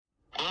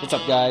What's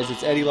up, guys?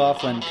 It's Eddie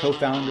Laughlin,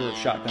 co-founder of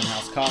Shotgun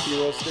House Coffee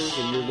Roasters,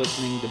 and you're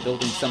listening to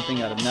Building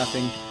Something Out of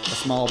Nothing, a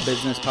small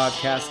business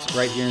podcast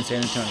right here in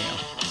San Antonio.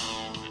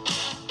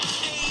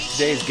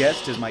 Today's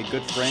guest is my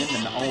good friend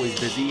and always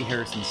busy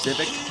Harrison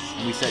Civic,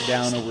 and we sat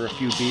down over a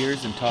few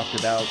beers and talked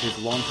about his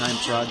longtime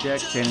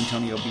project, San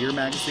Antonio Beer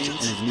Magazine, and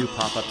his new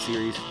pop-up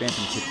series,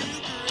 Phantom Kitchen.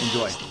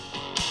 Enjoy.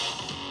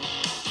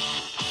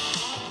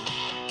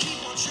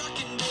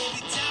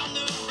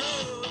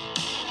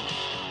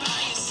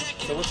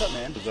 So what's up,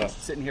 man? What's up?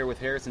 Sitting here with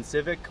Harrison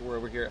Civic. We're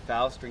over here at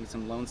Faust drinking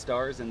some Lone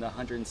Stars in the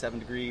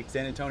 107-degree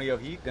San Antonio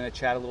heat. Going to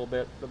chat a little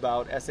bit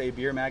about SA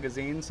Beer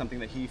Magazine, something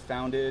that he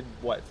founded,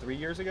 3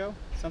 years ago?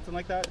 Something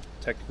like that?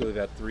 Technically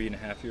about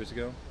 3.5 years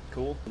ago.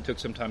 Cool. It took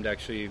some time to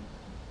actually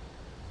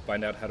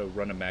find out how to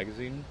run a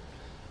magazine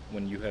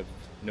when you have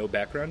no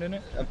background in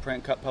it. A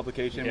print cut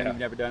publication when you've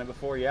never done it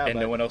before, And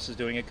no one else is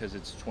doing it because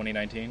it's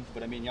 2019.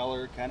 But I mean, y'all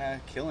are kind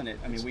of killing it.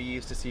 I mean, we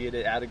used to see it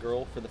at Atta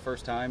Girl for the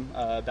first time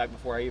back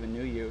before I even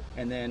knew you.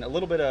 And then a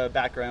little bit of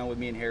background with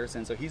me and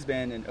Harrison. So he's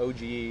been an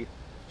OG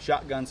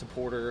Shotgun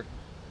supporter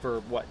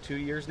for 2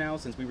 years now,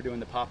 since we were doing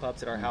the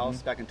pop-ups at our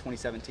house back in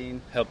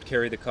 2017. Helped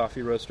carry the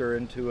coffee roaster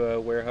into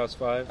Warehouse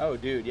 5. Oh,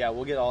 dude, yeah,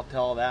 we'll get all to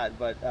all that.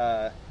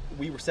 But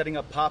we were setting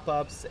up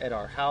pop-ups at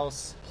our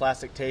house,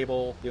 plastic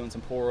table, doing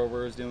some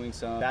pour-overs, doing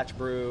some batch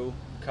brew,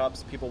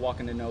 cups, people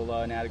walking to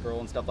NOLA and Atta Girl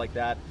and stuff like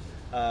that.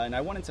 And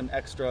I wanted some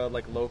extra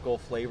local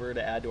flavor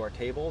to add to our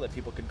table that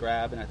people could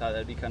grab, and I thought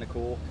that'd be kind of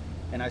cool.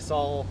 And I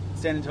saw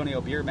San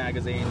Antonio Beer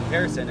Magazine,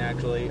 Harrison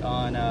actually,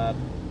 on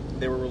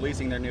they were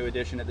releasing their new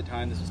edition at the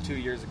time. This was 2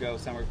 years ago,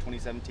 summer of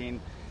 2017.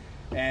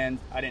 And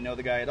I didn't know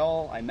the guy at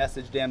all. I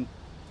messaged him.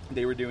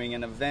 They were doing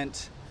an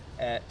event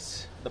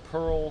at the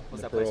Pearl.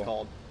 What's that place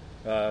called?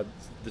 The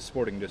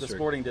Sporting District. The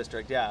Sporting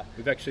District, yeah.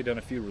 We've actually done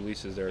a few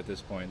releases there at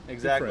this point.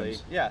 Exactly.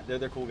 Yeah,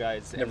 they're cool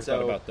guys. Never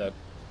thought about that.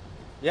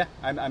 Yeah,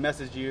 I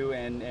messaged you,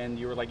 and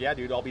you were like, yeah,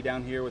 dude, I'll be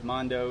down here with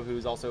Mondo,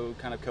 who's also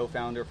kind of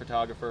co-founder,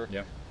 photographer.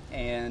 Yeah.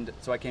 And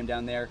so I came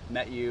down there,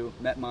 met you,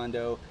 met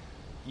Mondo.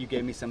 You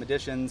gave me some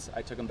additions.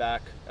 I took them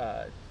back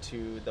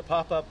to the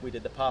pop-up. We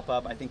did the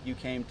pop-up. I think you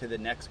came to the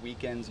next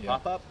weekend's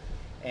pop-up.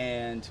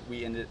 And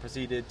we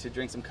proceeded to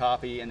drink some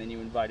coffee, and then you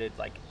invited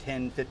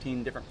 10,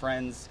 15 different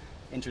friends,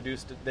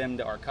 introduced them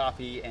to our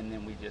coffee, and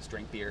then we just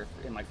drank beer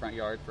in my front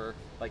yard for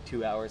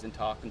 2 hours and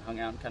talked and hung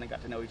out and kind of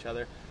got to know each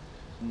other.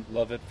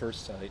 Love at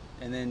first sight.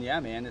 And then, yeah,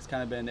 man, it's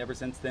kind of been ever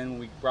since then.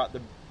 We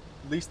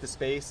leased the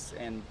space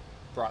and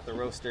brought the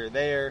roaster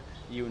there.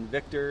 You and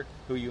Victor,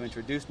 who you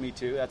introduced me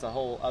to, that's a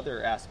whole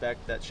other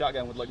aspect. That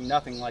Shotgun would look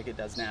nothing like it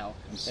does now.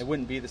 It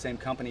wouldn't be the same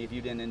company if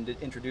you didn't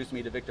introduce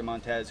me to Victor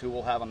Montez, who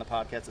we'll have on the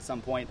podcast at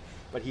some point,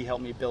 but he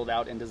helped me build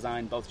out and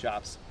design both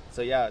shops.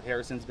 So yeah,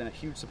 Harrison's been a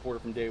huge supporter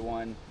from day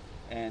one,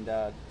 and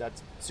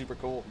that's super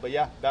cool. But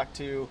yeah, back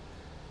to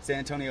San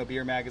Antonio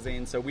Beer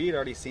Magazine. So we had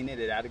already seen it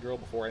at Atta Girl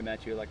before I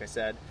met you. Like I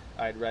said,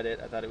 I had read it.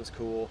 I thought it was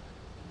cool.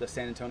 The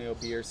San Antonio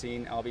beer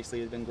scene obviously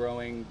has been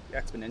growing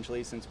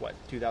exponentially since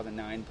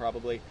 2009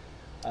 probably.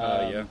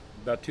 Yeah,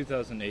 about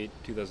 2008,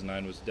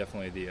 2009 was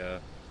definitely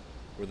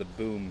where the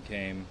boom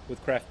came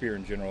with craft beer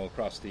in general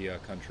across the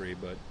country,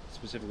 but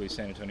specifically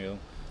San Antonio.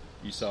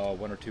 You saw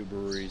 1 or 2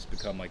 breweries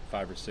become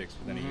 5 or 6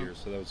 within a year,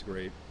 so that was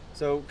great.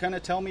 So kind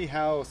of tell me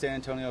how San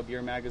Antonio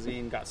Beer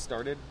Magazine got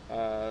started,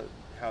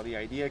 how the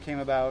idea came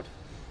about,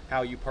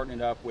 how you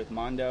partnered up with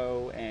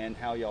Mondo, and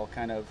how y'all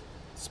kind of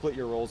split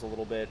your roles a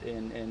little bit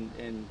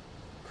in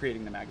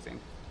creating the magazine.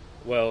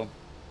 Well,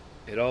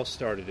 it all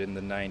started in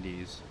the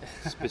 90s,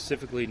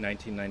 specifically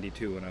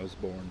 1992 when I was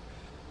born.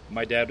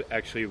 My dad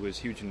actually was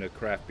huge into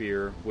craft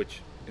beer,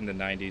 which in the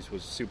 90s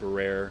was super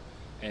rare,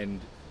 and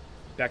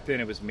back then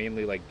it was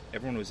mainly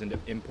everyone was into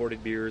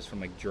imported beers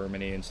from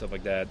Germany and stuff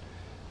like that.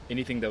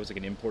 Anything that was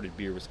an imported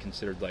beer was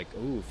considered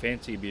ooh,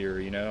 fancy beer,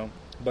 you know?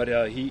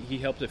 But he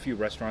helped a few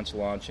restaurants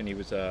launch, and he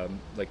was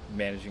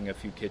managing a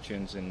few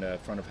kitchens in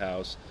front of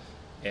house.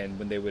 And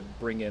when they would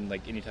bring in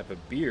any type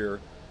of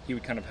beer, he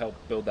would kind of help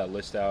build that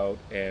list out.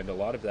 And a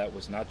lot of that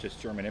was not just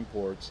German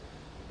imports.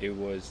 It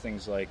was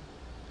things like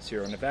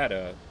Sierra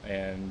Nevada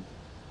and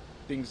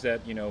things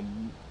that,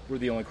 were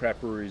the only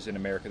craft breweries in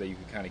America that you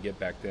could kind of get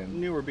back then.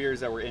 Newer beers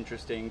that were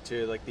interesting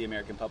to the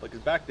American public.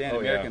 Because back then,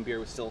 American beer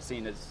was still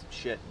seen as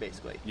shit,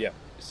 basically. Yeah.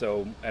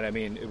 So, and I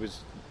mean, it was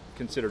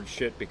considered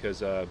shit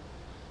because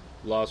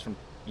laws from,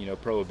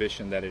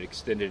 Prohibition that it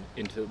extended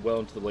into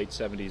the late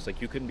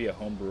 70s. You couldn't be a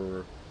home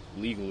brewer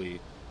legally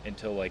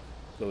until the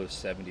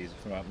 70s,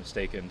 if I'm not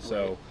mistaken. Right.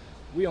 So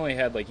we only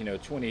had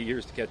 20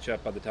 years to catch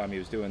up by the time he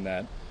was doing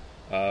that.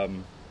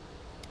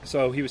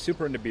 So he was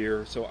super into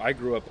beer. So I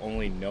grew up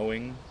only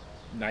knowing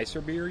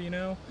nicer beer,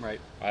 Right.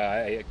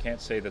 I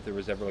can't say that there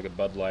was ever a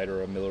Bud Light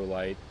or a Miller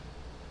Lite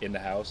in the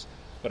house,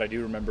 but I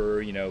do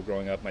remember,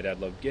 growing up, my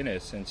dad loved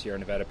Guinness and Sierra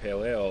Nevada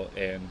Pale Ale,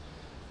 and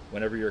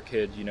whenever you're a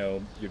kid,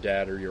 your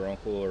dad or your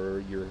uncle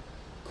or your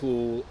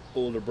cool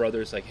older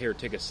brother's here,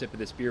 take a sip of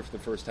this beer for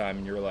the first time,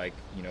 and you're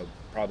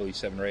probably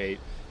 7 or 8,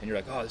 and you're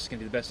oh, this is gonna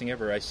be the best thing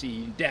ever. I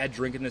see Dad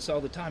drinking this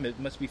all the time. It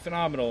must be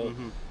phenomenal.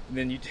 And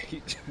then you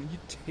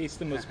taste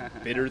the most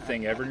bitter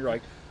thing ever, and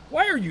you're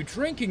why are you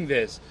drinking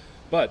this?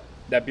 But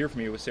that beer for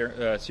me was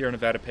Sierra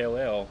Nevada Pale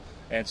Ale,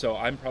 and so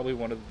I'm probably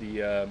one of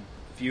the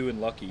few and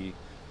lucky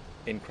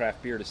in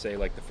craft beer to say,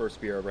 like, the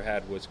first beer I ever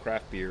had was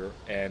craft beer,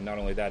 and not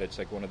only that, it's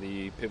like one of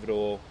the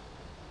pivotal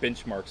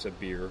benchmarks of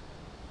beer,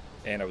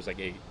 and I was like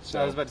 8. So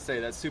I was about to say,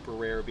 that's super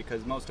rare,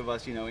 because most of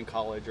us, you know, in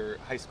college or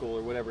high school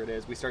or whatever it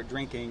is, we start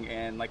drinking,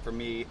 and like for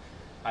me,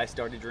 I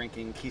started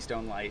drinking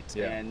Keystone Light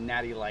and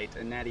Natty Light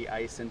and Natty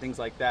Ice and things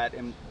like that,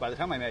 and by the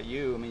time I met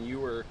you, I mean, you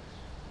were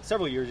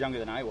several years younger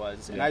than I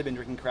was, and I'd been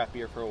drinking craft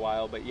beer for a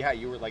while, but yeah,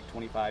 you were like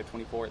 25,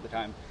 24 at the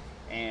time,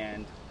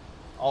 and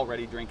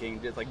already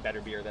drinking just like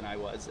better beer than I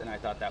was, and I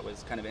thought that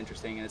was kind of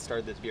interesting, and it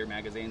started this beer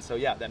magazine, so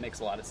yeah, that makes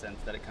a lot of sense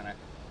that it kind of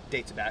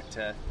dates back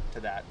to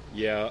that.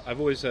 Yeah, I've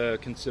always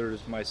considered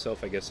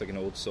myself, I guess, like an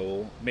old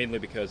soul, mainly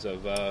because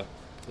of the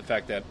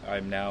fact that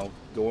I'm now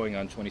going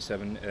on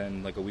 27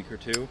 in like a week or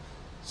two.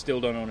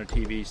 Still don't own a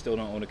TV, still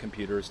don't own a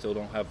computer, still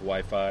don't have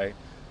Wi-Fi.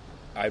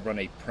 I run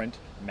a print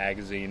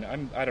magazine.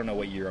 I don't know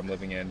what year I'm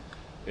living in.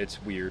 It's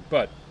weird.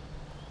 But,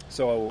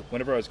 so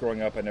whenever I was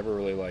growing up, I never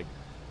really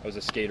I was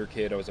a skater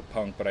kid, I was a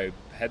punk, but I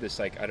had this,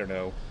 like, I don't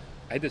know,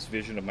 I had this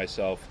vision of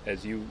myself,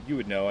 as you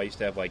would know, I used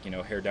to have, like, you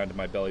know, hair down to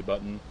my belly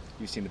button.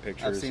 You've seen the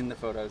pictures. I've seen the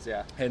photos,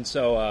 yeah. And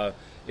so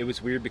it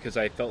was weird because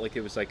I felt like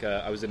it was like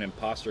I was an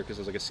imposter because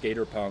I was like a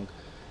skater punk.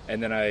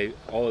 And then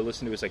all I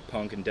listened to was like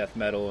punk and death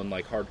metal and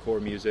like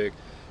hardcore music.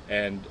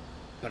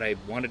 But I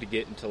wanted to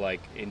get into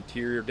like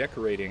interior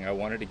decorating. I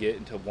wanted to get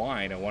into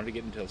wine. I wanted to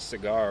get into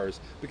cigars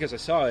because I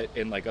saw it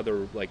in like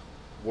other like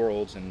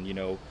worlds and, you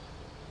know,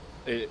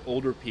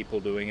 older people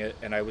doing it.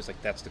 And I was like,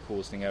 that's the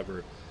coolest thing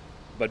ever.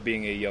 But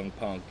being a young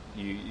punk,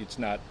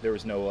 there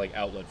was no like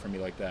outlet for me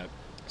like that.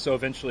 So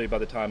eventually, by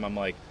the time I'm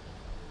like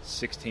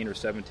 16 or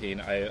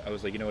 17, I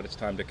was like, you know what, it's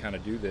time to kind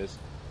of do this.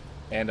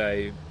 And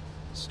I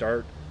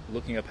start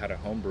looking up how to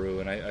homebrew,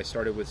 and I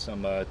started with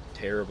some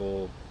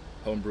terrible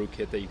homebrew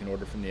kit that you can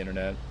order from the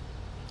internet.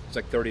 It's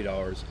like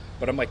 $30,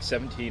 but I'm like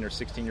 17 or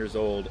 16 years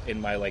old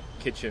in my like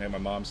kitchen at my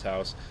mom's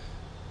house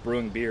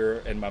brewing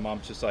beer, and my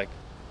mom's just like,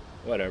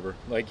 whatever.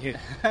 Like,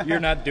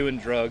 you're not doing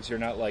drugs, you're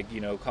not like,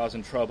 you know,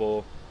 causing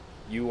trouble.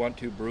 You want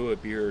to brew a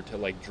beer to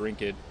like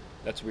drink it.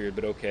 That's weird,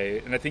 but okay.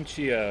 And I think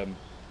she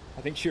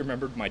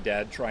remembered my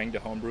dad trying to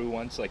homebrew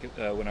once, like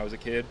when I was a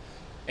kid,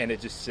 and it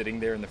just sitting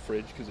there in the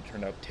fridge because it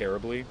turned out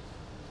terribly.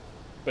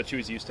 But she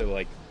was used to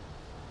like,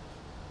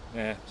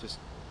 just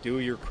do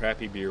your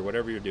crappy beer,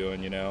 whatever you're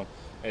doing, you know.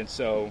 And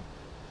so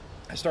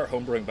I start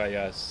homebrewing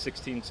by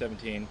 16,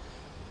 17.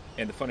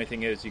 And the funny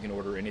thing is, you can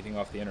order anything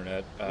off the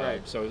internet.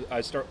 Right. So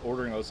I start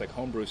ordering all this like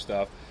homebrew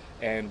stuff.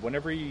 And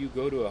whenever you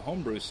go to a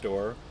homebrew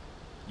store,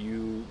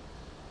 you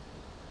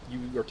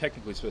are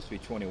technically supposed to be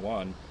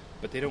 21,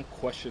 but they don't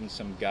question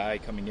some guy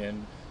coming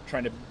in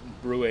trying to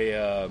brew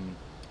a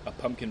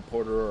pumpkin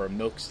porter or a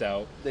milk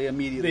stout. They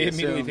immediately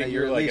think that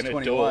you're like an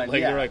adult. 21.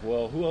 Like, yeah. They're like,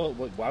 well,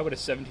 why would a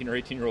 17 or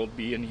 18-year-old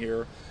be in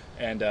here?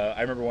 And I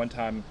remember one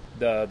time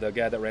the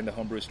guy that ran the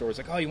homebrew store was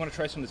like, oh, you want to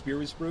try some of this beer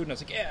we just brewed? And I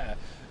was like, yeah.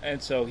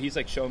 And so he's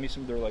like showing me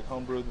some of their like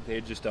homebrew that they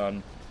had just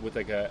done with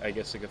like I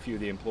guess like a few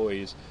of the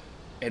employees.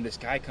 And this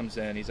guy comes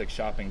in, he's like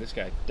shopping. This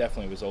guy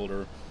definitely was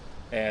older.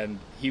 And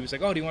he was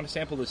like, oh, do you want to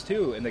sample this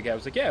too? And the guy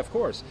was like, yeah, of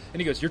course.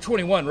 And he goes, you're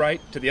 21,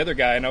 right? To the other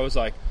guy. And I was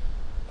like,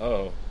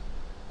 oh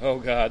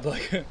God,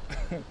 like,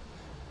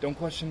 don't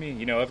question me.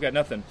 You know, I've got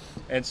nothing.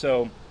 And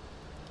so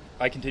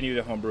I continue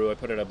to homebrew. I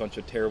put out a bunch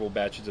of terrible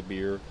batches of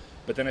beer.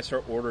 But then I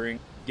start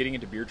getting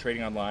into beer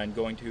trading online,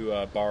 going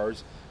to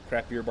bars,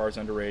 craft beer bars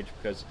underage,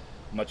 because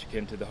much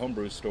akin to the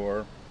homebrew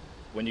store.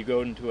 When you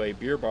go into a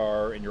beer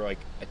bar and you're like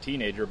a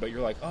teenager, but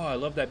you're like, oh, I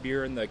love that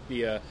beer and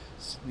the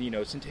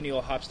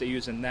Centennial hops they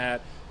use in that,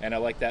 and I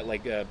like that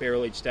like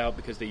barrel-aged stout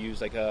because they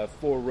use like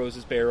 4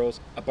 Roses barrels.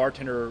 A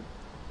bartender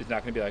is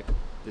not going to be like,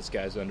 this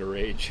guy's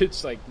underage.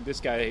 It's like, this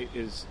guy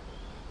is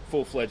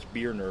full-fledged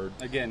beer nerd.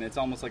 Again, it's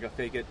almost like a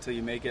fake it till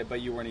you make it, but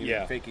you weren't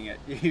even faking it.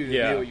 You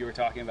Yeah. knew what you were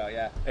talking about,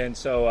 yeah. And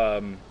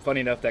so,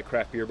 funny enough, that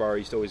craft beer bar I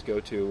used to always go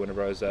to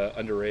whenever I was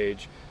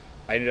underage,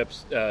 I ended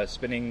up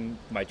spending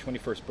my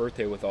 21st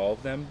birthday with all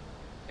of them,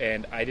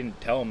 and I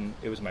didn't tell them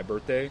it was my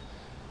birthday.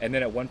 And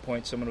then at one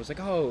point, someone was like,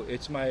 "Oh,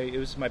 it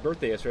was my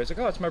birthday yesterday." I was like,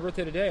 "Oh, it's my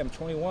birthday today. I'm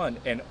 21."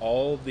 And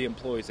all of the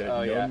employees that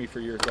had known me for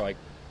years were like,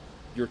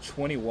 "You're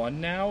 21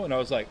 now?" And I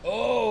was like,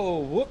 "Oh,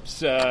 whoops!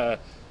 Shouldn't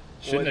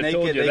have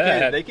told you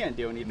that." They can't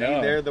do anything.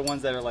 No. They're the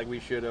ones that are like, we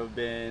should have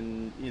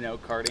been, you know,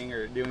 karting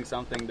or doing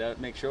something to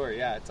make sure.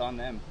 Yeah, it's on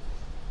them.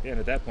 Yeah, and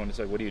at that point, it's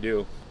like, what do you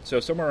do? So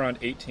somewhere around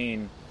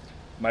 18.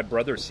 My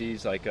brother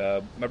sees, like,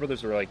 my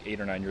brothers are like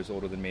 8 or 9 years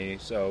older than me,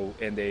 so,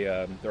 and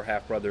they're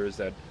half brothers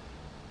that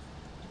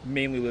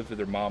mainly lived with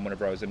their mom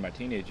whenever I was in my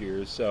teenage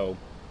years, so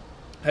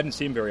I hadn't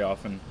seen him very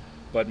often,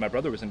 but my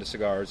brother was into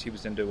cigars, he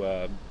was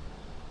into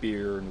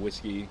beer and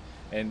whiskey,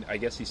 and I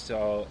guess he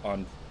saw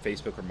on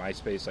Facebook or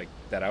MySpace, like,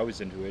 that I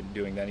was into it and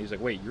doing that, and he was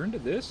like, wait, you're into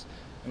this?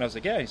 And I was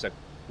like, yeah, he's like,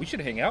 we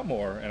should hang out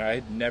more, and I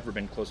had never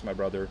been close to my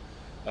brother.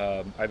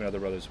 I have another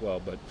brother as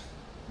well, but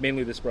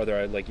mainly this brother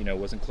I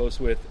wasn't close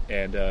with,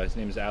 and his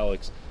name is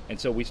Alex, and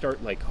so we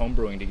start like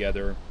homebrewing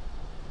together,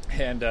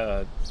 And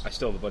I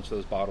still have a bunch of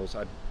those bottles.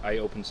 I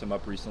opened some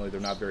up recently.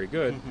 They're not very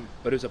good,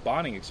 but it was a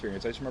bonding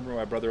experience. I just remember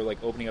my brother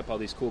like opening up all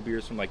these cool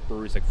beers from like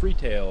breweries like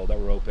Freetail that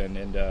were open,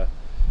 and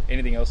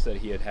anything else that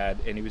he had.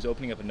 And he was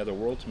opening up another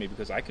world to me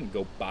because I couldn't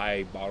go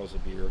buy bottles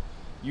of beer.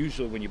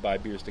 Usually when you buy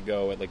beers to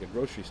go at like a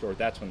grocery store,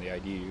 that's when they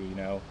ID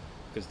you,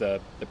 because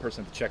the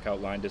person at the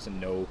checkout line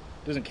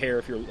doesn't care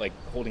if you're like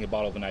holding a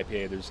bottle of an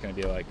IPA. They're just going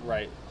to be like,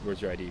 right,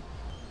 where's your ID?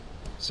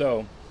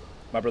 So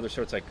my brother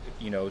starts like,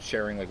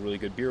 sharing like really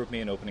good beer with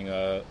me and opening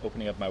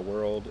up my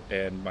world.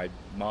 And my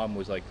mom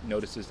was like,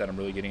 notices that I'm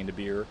really getting into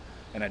beer.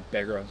 And I'd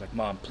beg her, I was like,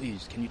 Mom,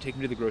 please, can you take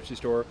me to the grocery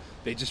store?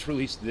 They just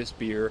released this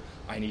beer.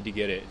 I need to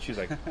get it. She's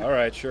like, all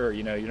right, sure.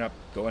 You're not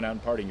going out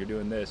and partying. You're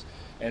doing this.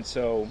 And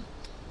so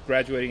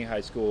graduating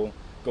high school,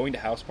 going to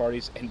house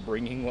parties and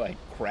bringing like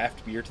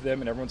craft beer to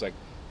them. And everyone's like,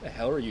 the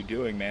hell are you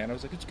doing, man? I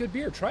was like, it's good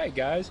beer. Try it,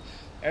 guys.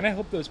 And I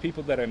hope those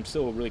people that I'm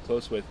still really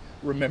close with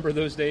remember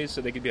those days so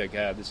they could be like,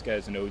 yeah, this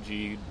guy's an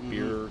OG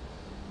beer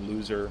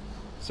loser.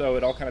 So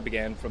it all kind of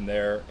began from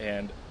there,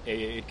 and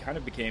it kind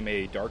of became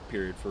a dark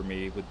period for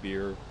me with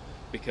beer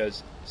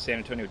because San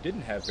Antonio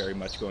didn't have very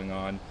much going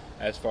on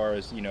as far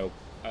as,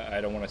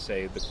 I don't want to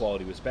say the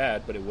quality was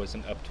bad, but it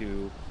wasn't up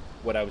to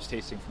what I was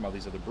tasting from all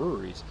these other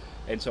breweries.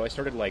 And so I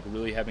started like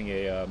really having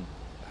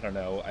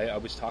I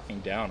was talking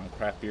down on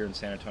craft beer in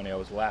San Antonio. I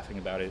was laughing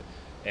about it,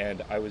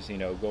 and I was,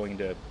 going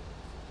to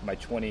my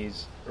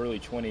early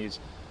 20s,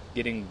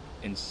 getting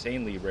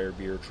insanely rare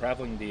beer,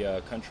 traveling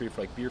the country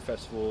for like beer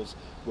festivals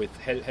with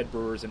head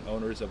brewers and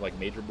owners of like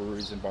major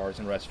breweries and bars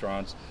and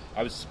restaurants.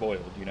 I was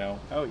spoiled,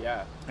 Oh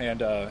yeah.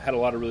 And had a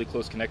lot of really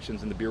close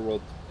connections in the beer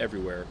world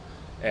everywhere.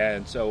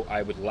 And so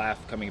I would laugh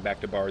coming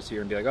back to bars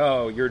here and be like,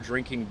 oh, you're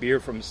drinking beer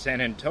from San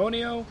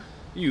Antonio?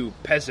 You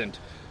peasant.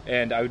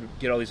 And I would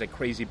get all these like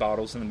crazy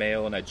bottles in the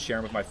mail, and I'd share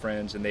them with my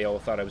friends, and they all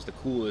thought I was the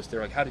coolest.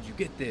 They're like, how did you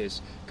get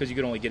this? Because you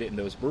could only get it in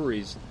those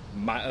breweries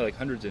like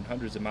hundreds and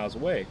hundreds of miles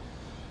away.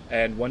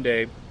 And one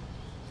day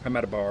I'm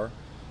at a bar,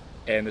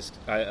 and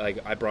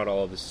I brought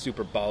all of this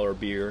super baller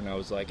beer, and I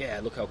was like, yeah,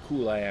 look how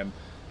cool I am.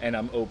 And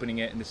I'm opening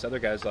it, and this other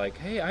guy's like,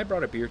 hey, I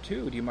brought a beer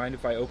too. Do you mind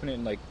if I open it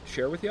and like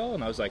share with y'all?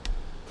 And I was like,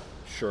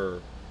 sure,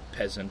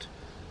 peasant.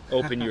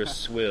 Open your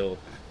swill.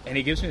 And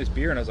he gives me this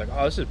beer, and I was like,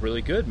 oh, this is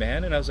really good,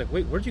 man. And I was like,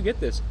 wait, where'd you get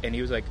this? And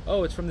he was like,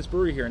 oh, it's from this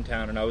brewery here in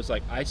town. And I was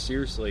like, this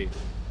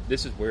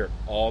is where it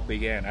all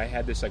began. I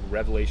had this like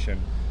revelation,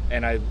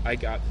 and I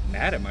got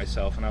mad at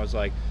myself, and I was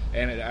like,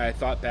 and I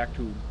thought back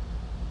to,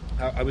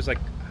 I was like,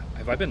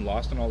 have I been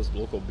lost on all this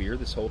local beer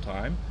this whole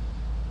time?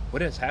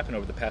 What has happened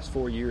over the past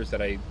 4 years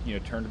that I,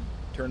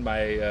 turned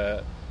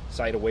my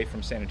sight away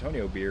from San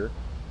Antonio beer?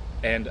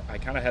 And I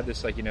kind of had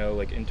this like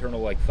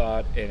internal like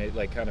thought, and it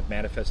like kind of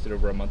manifested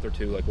over a month or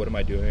two. Like, what am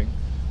I doing?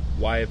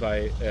 Why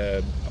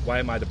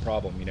am I the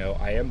problem?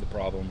 I am the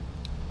problem.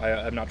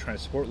 I'm not trying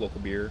to support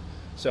local beer.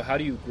 So how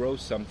do you grow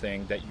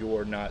something that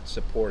you're not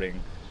supporting,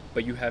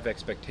 but you have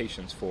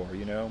expectations for?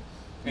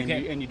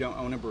 And you don't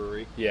own a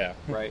brewery. Yeah.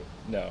 Right.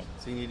 No.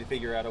 So you need to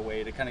figure out a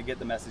way to kind of get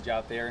the message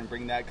out there and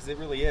bring that, because it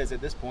really is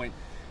at this point,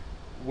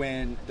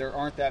 when there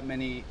aren't that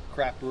many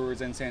craft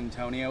brewers in San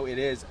Antonio, it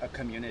is a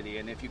community.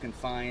 And if you can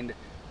find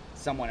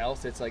someone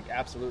else, it's like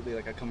absolutely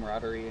like a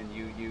camaraderie, and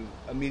you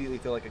immediately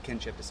feel like a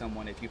kinship to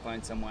someone if you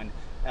find someone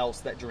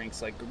else that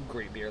drinks like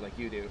great beer like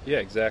you do. Yeah,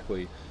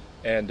 exactly.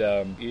 And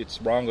it's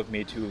wrong of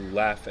me to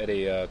laugh at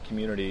a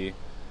community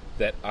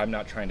that I'm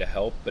not trying to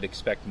help, but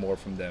expect more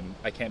from them.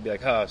 I can't be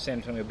like, San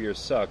Antonio beer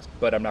sucks,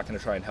 but I'm not going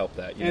to try and help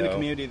that. And the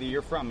community that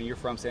you're from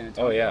San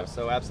Antonio. Oh, yeah.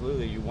 So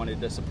absolutely, you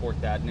wanted to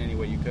support that in any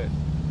way you could.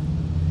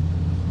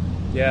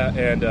 Yeah,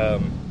 and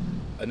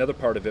another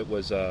part of it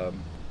was I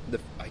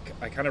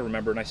kind of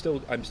remember, and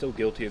I'm still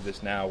guilty of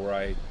this now,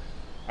 where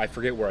I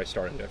forget where I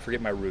started. I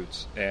forget my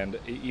roots, and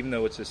even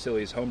though it's as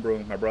silly as homebrewing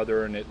with my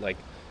brother, and it like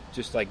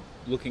just like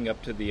looking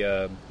up to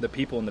the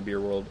people in the beer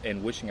world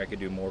and wishing I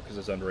could do more because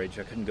I was underage.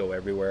 I couldn't go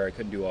everywhere. I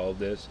couldn't do all of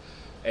this,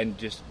 and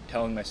just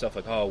telling myself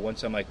like,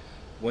 once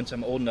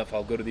I'm old enough,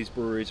 I'll go to these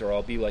breweries, or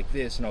I'll be like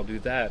this and I'll do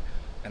that,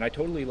 and I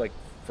totally like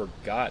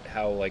forgot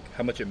how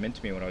much it meant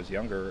to me when I was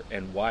younger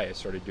and why I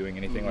started doing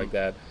anything like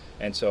that.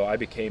 And so I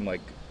became like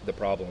the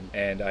problem,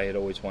 and I had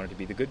always wanted to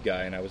be the good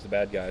guy, and I was the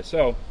bad guy.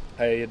 So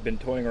I had been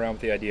toying around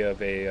with the idea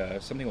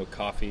of something with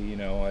coffee.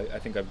 I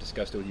think I've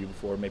discussed it with you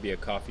before, maybe a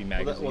coffee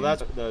magazine. Well,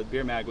 that's what the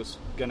beer mag was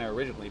going to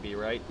originally be,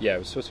 right? Yeah, it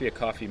was supposed to be a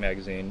coffee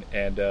magazine,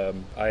 and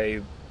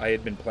I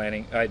had been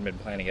planning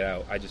it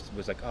out. I just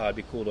was like, it'd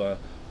be cool to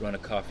run a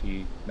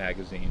coffee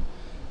magazine.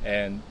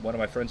 And one of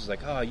my friends was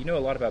like, you know a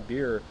lot about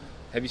beer.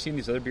 Have you seen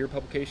these other beer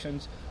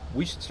publications?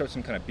 We should start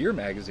some kind of beer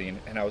magazine.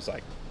 And I was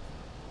like,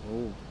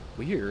 oh,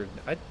 weird.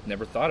 I'd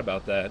never thought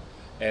about that.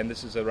 And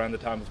this is around the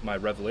time of my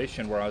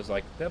revelation where I was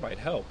like, that might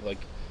help. Like,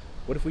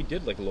 what if we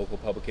did like a local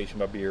publication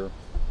about beer?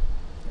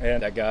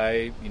 And that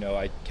guy,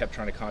 I kept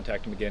trying to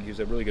contact him again. He was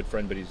a really good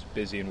friend, but he's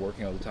busy and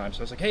working all the time. So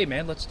I was like, hey,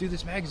 man, let's do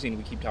this magazine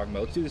we keep talking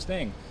about. Let's do this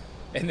thing.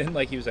 And then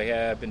he was like,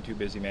 yeah, I've been too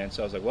busy, man.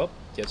 So I was like, well,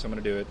 guess I'm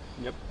going to do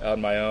it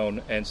on my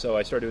own. And so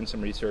I started doing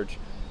some research.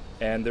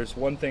 And there's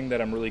one thing that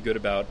I'm really good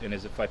about, and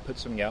is if I put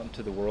something out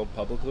into the world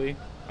publicly,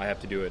 I have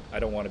to do it. I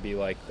don't want to be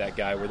like that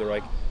guy where they're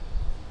like,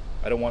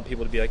 I don't want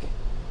people to be like,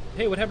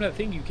 hey, what happened to that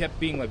thing you kept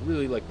being like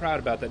really like proud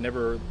about that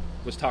never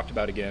was talked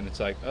about again? It's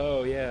like,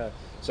 oh yeah.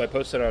 So I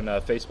posted on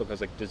Facebook. I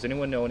was like, does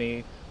anyone know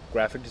any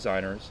graphic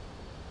designers,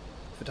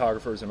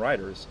 photographers, and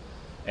writers?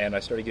 And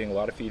I started getting a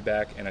lot of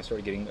feedback, and I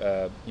started getting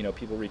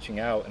people reaching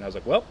out, and I was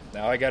like, well,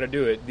 now I got to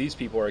do it. These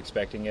people are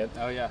expecting it.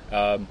 Oh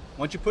yeah.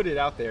 Once you put it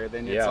out there,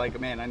 then it's like,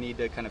 man, I need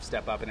to kind of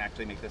step up and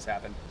actually make this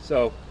happen.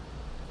 So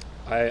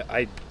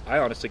I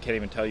honestly can't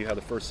even tell you how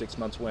the first 6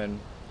 months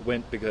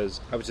went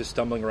because I was just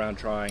stumbling around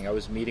trying. I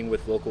was meeting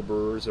with local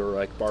brewers or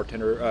like bar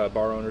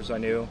owners I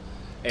knew,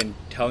 and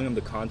telling them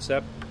the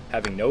concept,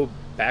 having no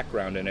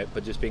background in it,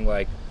 but just being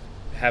like,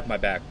 have my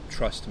back,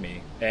 trust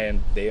me.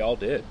 And they all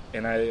did.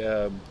 And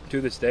I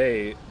to this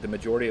day, the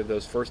majority of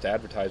those first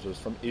advertisers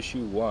from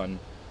issue 1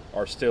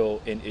 are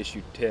still in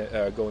issue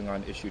 10, going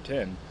on issue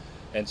 10.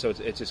 And so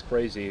it's just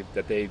crazy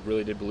that they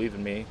really did believe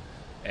in me,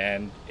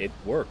 and it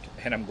worked.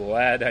 And I'm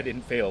glad I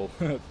didn't fail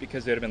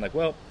because they'd have been like,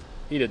 well,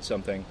 he did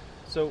something.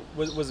 So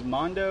was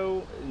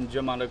Mondo,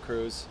 Joe Mondo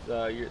Cruz,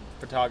 your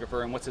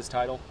photographer, and what's his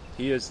title?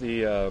 He is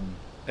the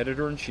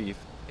editor-in-chief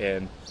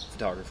and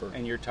photographer.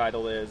 And your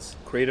title is?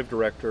 Creative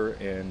director,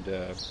 and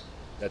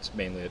that's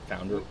mainly a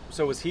founder.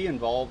 So was he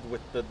involved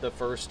with the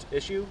first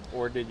issue,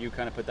 or did you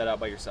kind of put that out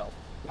by yourself?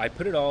 I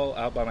put it all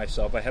out by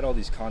myself. I had all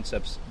these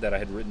concepts that I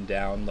had written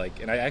down,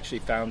 and I actually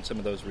found some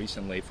of those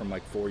recently from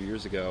 4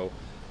 years ago.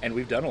 And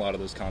we've done a lot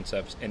of those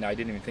concepts, and I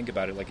didn't even think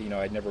about it.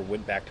 I never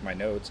went back to my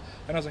notes.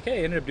 And I was like,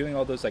 hey, I ended up doing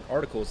all those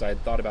articles I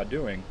had thought about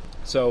doing.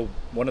 So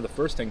one of the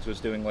first things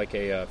was doing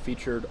a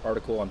featured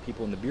article on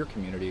people in the beer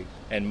community.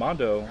 And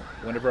Mondo,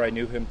 whenever I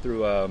knew him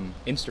through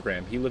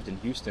Instagram, he lived in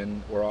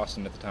Houston or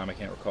Austin at the time, I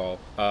can't recall.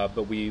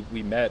 But we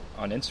met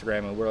on Instagram,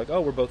 and we're like, oh,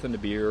 we're both into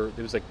beer.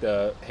 It was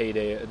the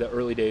heyday, the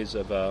early days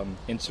of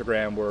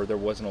Instagram where there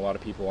wasn't a lot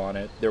of people on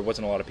it. There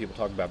wasn't a lot of people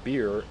talking about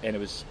beer, and it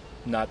was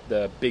not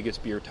the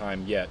biggest beer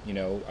time yet.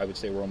 I would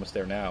say we're almost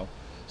there now.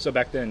 So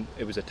back then,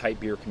 it was a tight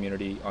beer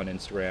community on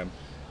Instagram,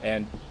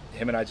 and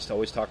him and I just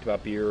always talked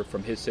about beer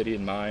from his city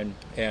and mine.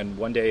 And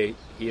one day,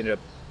 he ended up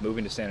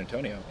moving to San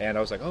Antonio, and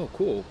I was like, oh,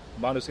 cool,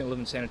 Mondo's going to live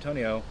in San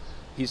Antonio.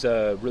 He's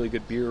a really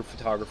good beer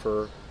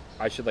photographer.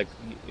 I should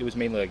it was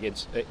mainly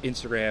it's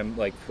Instagram,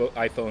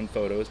 iPhone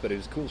photos, but it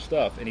was cool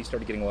stuff, and he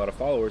started getting a lot of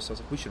followers, so I was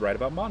like, we should write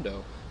about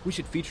Mondo. We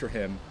should feature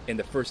him in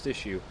the first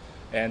issue.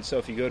 And so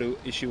if you go to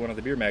issue 1 of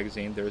the beer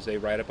magazine, there's a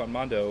write-up on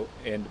Mondo,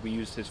 and we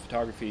used his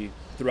photography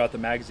throughout the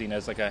magazine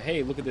as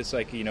hey, look at this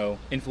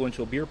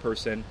influential beer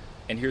person,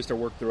 and here's their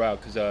work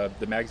throughout, because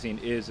the magazine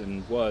is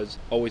and was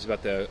always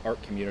about the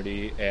art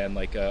community and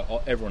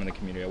everyone in the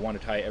community. I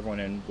wanted to tie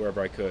everyone in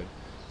wherever I could.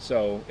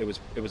 So it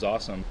was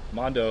awesome.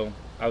 Mondo,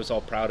 I was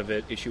all proud of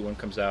it. Issue 1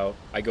 comes out.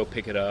 I go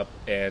pick it up,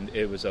 and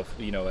it was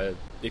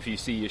if you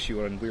see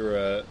issue 1, we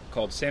were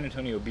called San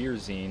Antonio Beer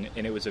Zine,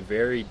 and it was a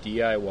very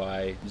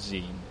DIY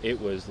zine. It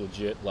was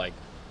legit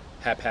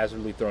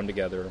haphazardly thrown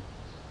together.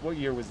 What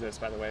year was this,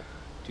 by the way?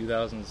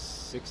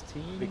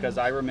 2016. Because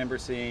I remember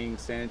seeing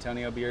San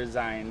Antonio Beer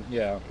Zine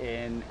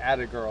in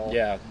Attagirl.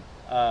 Yeah.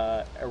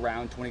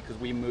 Around because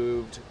we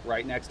moved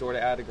right next door to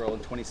Attagirl in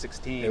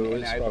 2016,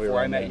 before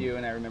I met you,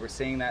 and I remember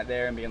seeing that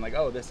there and being like,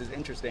 oh, this is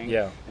interesting.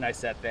 Yeah. And I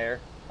sat there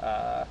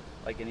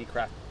like any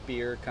craft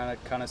beer kind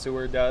of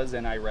connoisseur does,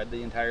 and I read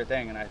the entire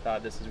thing, and I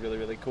thought, this is really,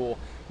 really cool.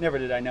 Never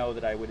did I know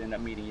that I would end up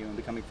meeting you and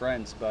becoming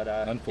friends, but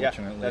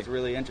unfortunately, that's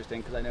really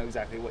interesting because I know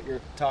exactly what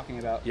you're talking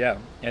about. Yeah.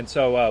 And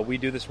so we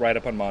do this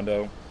write-up on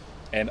Mondo,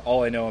 and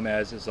all I know him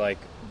as is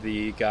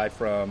the guy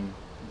from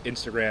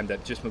Instagram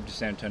that just moved to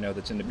San Antonio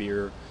that's into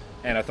beer.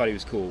 And I thought he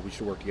was cool. We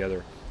should work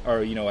together. Or,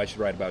 I should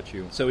write about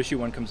you. So issue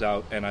 1 comes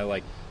out, and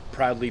I,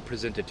 proudly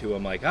present it to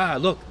him,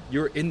 look,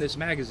 you're in this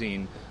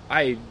magazine.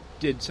 I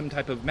did some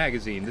type of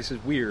magazine. This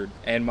is weird.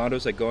 And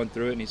Mondo's, going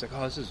through it, and he's like,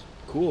 oh, this is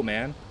cool,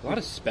 man. A lot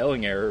of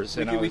spelling errors.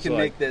 We can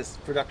make this,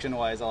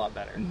 production-wise, a lot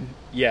better.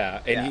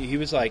 Yeah. And he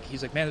was like,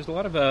 man, there's a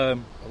lot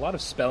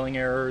of spelling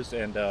errors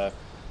and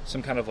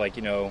some kind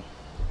of,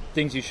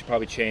 things you should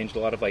probably change. A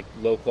lot of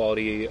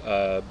low-quality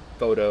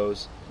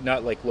photos.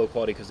 Not low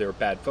quality because they were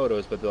bad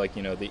photos, but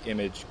the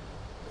image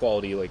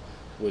quality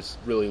was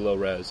really low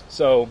res.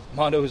 So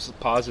Mondo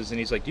pauses and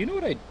he's like, do you know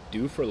what I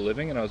do for a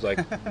living? And I was like,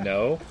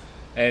 no.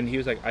 And he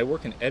was like, I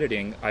work in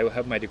editing. I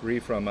have my degree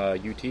from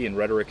UT in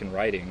rhetoric and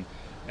writing.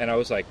 And I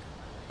was like,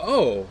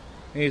 oh.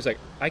 And he's like,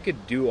 I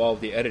could do all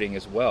of the editing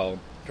as well.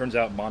 Turns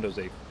out Mondo's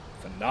a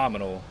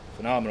phenomenal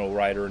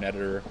writer and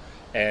editor.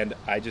 And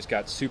I just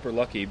got super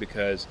lucky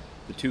because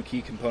the 2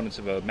 key components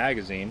of a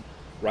magazine,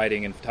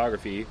 writing and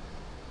photography,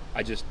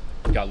 I just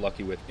got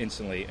lucky with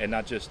instantly, and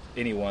not just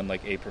anyone,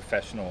 a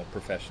professional.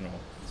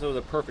 So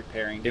the perfect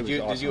pairing. Did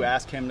you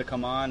ask him to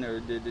come on, or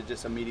did it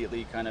just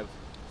immediately kind of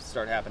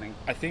start happening?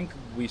 I think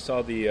we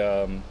saw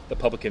the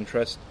public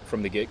interest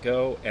from the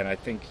get-go, and I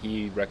think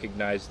he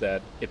recognized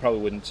that it probably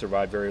wouldn't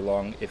survive very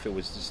long if it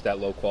was just that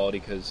low quality,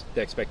 because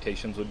the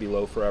expectations would be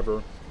low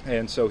forever.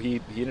 And so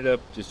he ended up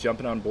just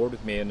jumping on board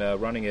with me and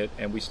running it,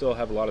 and we still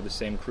have a lot of the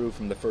same crew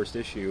from the first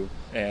issue,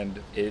 and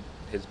it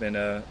has been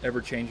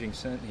ever-changing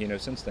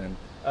since then.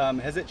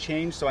 Has it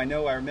changed? So I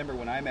remember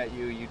when I met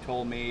you, you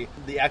told me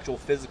the actual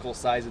physical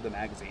size of the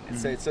magazine.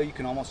 It's so you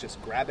can almost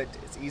just grab it.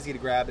 It's easy to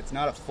grab. It's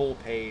not a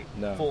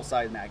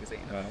full-size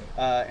magazine.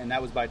 And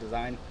that was by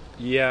design?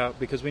 Yeah,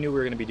 because we knew we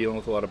were going to be dealing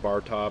with a lot of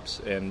bar tops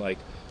and like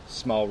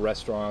small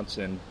restaurants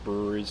and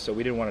breweries, so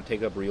we didn't want to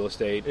take up real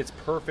estate. It's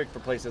perfect for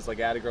places like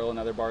Attigirl and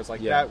other bars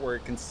like that, where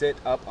it can sit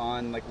up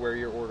on like where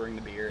you're ordering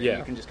the beer, and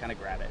you can just kind of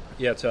grab it.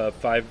 Yeah, it's a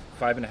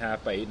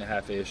 5.5 by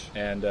 8.5 ish,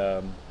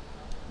 and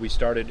we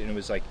started, and it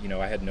was like,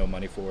 I had no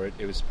money for it.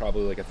 It was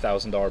probably like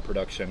 $1,000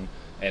 production,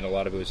 and a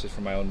lot of it was just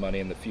from my own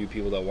money and the few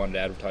people that wanted to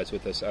advertise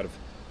with us out of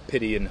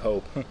pity and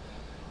hope.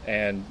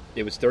 And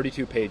it was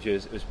 32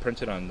 pages. It was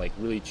printed on like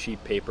really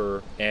cheap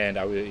paper, and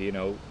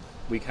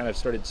we kind of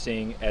started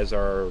seeing, as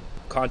our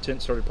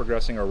content started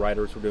progressing, our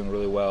writers were doing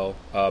really well.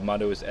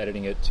 Mondo was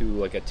editing it to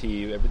like a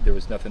T. There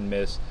was nothing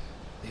missed.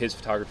 His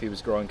photography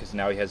was growing because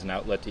now he has an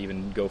outlet to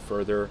even go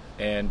further.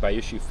 And by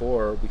issue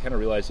 4, we kind of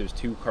realized it was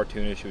too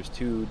cartoonish. It was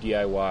too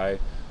DIY.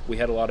 We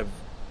had a lot of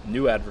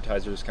new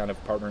advertisers kind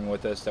of partnering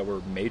with us that were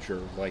major.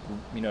 Like,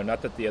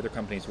 not that the other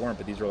companies weren't,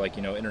 but these were like,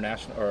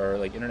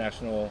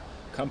 international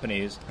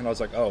companies. And I was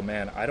like, oh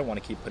man, I don't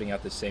want to keep putting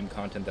out the same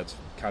content that's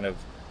kind of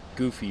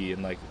goofy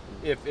and like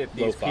if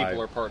these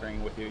people are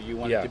partnering with you, you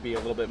want it to be a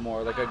little bit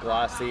more like a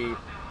glossy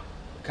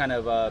kind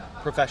of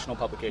professional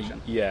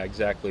publication. Yeah,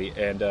 exactly.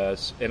 And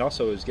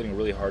also it was getting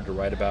really hard to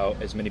write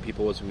about as many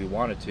people as we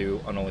wanted to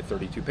on only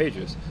 32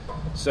 pages.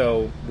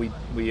 So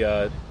we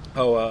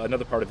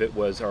another part of it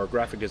was our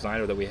graphic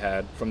designer that we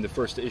had from the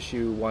first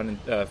issue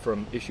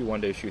from issue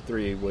 1 to issue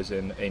 3 was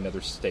in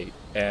another state,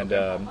 and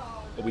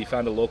we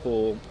found a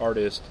local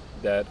artist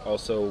that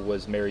also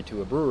was married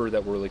to a brewer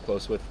that we're really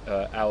close with,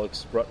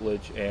 Alex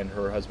Rutledge, and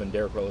her husband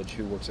Derek Rutledge,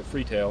 who works at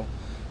Freetail.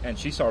 And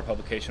she saw our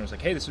publication and was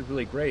like, hey, this is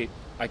really great.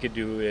 I could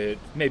do it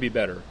maybe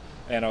better.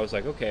 And I was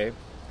like, okay.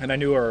 And I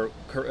knew our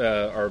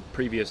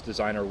previous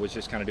designer was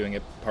just kind of doing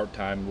it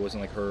part-time. It wasn't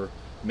like her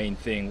main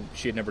thing.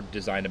 She had never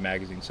designed a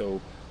magazine,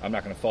 so I'm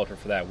not going to fault her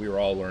for that. We were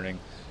all learning.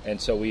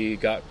 And so we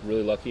got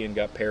really lucky and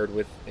got paired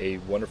with a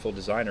wonderful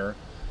designer.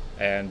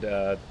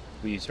 And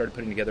we started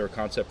putting together a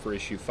concept for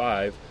issue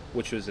 5,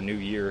 which was a new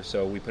year,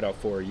 so we put out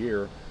 4 a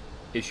year.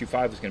 Issue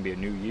 5 was going to be a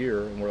new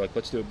year, and we're like,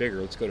 let's do it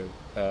bigger. Let's go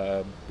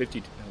to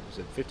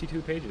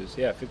 52 pages?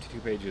 Yeah, 52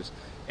 pages.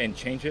 And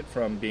change it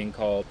from being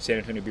called San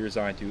Antonio Beer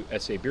Design to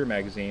SA Beer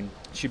Magazine.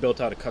 She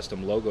built out a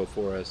custom logo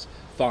for us,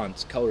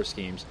 fonts, color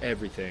schemes,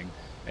 everything.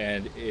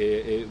 And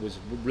it was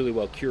really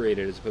well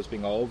curated as opposed to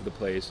being all over the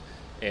place.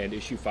 And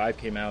issue 5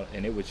 came out,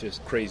 and it was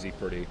just crazy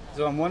pretty.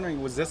 So I'm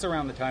wondering, was this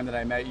around the time that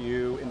I met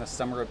you in the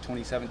summer of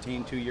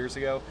 2017, 2 years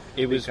ago?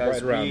 It was right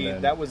around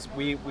then. That was,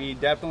 we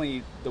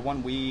definitely, the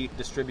one we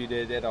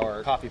distributed at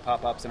our coffee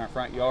pop-ups in our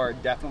front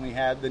yard definitely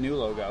had the new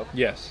logo.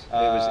 Yes, it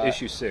was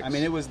issue 6. I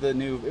mean, it was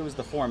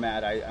the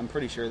format. I'm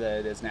pretty sure that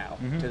it is now,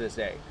 to this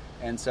day.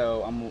 And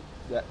so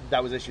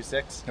that was issue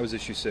 6? That was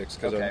issue 6,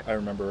 because I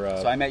remember...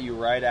 so I met you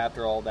right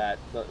after all that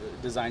the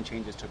design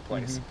changes took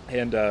place.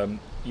 And,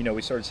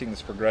 we started seeing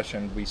this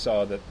progression. We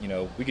saw that,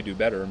 we could do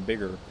better and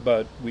bigger,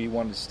 but we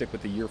wanted to stick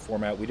with the year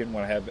format. We didn't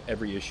want to have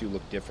every issue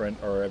look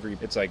different, or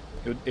it's like,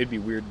 it'd be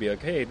weird to be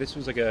like, hey, this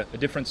was like a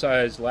different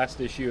size last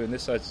issue, and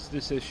this size is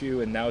this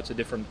issue, and now it's a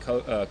different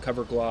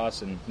cover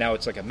gloss, and now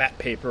it's like a matte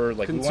paper.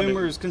 Like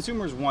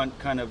consumers want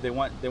they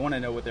want to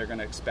know what they're going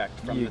to expect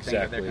from the thing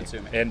that they're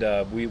consuming.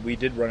 And we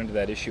did run into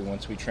that issue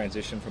once we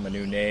transitioned from a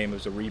new name. It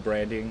was a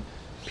rebranding.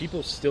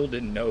 People still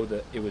didn't know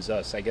that it was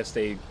us. I guess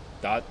they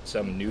thought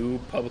some new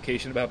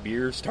publication about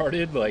beer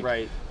started,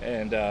 right.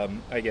 And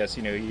I guess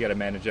you got to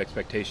manage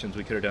expectations.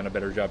 We could have done a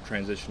better job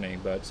transitioning,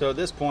 but so at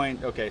this point,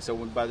 so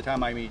by the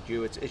time I meet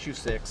you, it's issue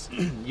 6.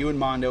 You and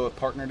Mondo have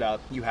partnered up.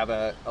 You have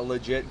a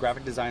legit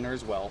graphic designer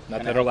as well.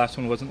 Not that our last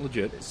one wasn't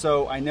legit.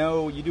 So I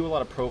know you do a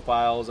lot of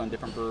profiles on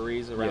different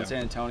breweries around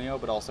San Antonio,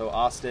 but also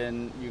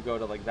Austin. You go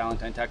to like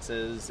Valentine,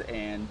 Texas,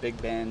 and Big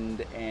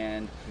Bend,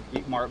 and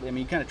you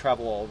kind of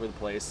travel all over the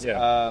place.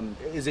 Yeah.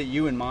 Is it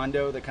you and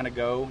Mondo that kind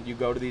of you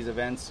go to these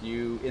events,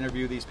 you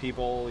interview these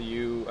people,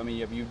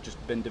 have you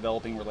just been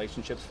developing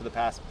relationships for the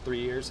past 3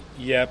 years?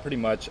 Yeah, pretty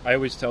much. I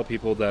always tell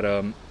people that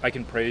I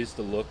can praise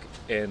the look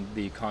and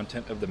the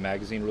content of the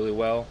magazine really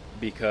well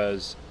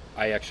because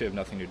I actually have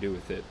nothing to do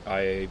with it.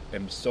 I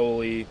am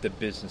solely the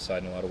business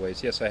side in a lot of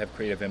ways. Yes, I have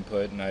creative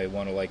input, and I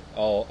want to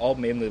I'll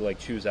mainly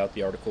choose out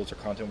the articles or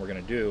content we're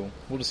going to do.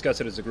 We'll discuss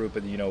it as a group,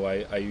 but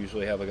I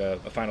usually have a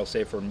final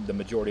say for the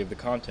majority of the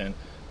content.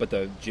 But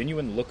the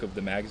genuine look of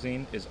the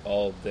magazine is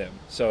all of them.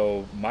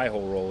 So my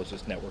whole role is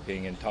just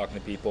networking and talking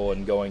to people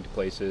and going to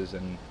places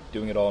and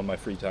doing it all in my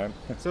free time.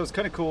 So it's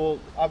kind of cool.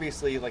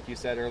 Obviously, like you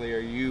said earlier,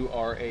 you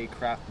are a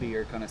craft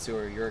beer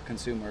connoisseur. You're a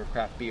consumer of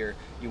craft beer.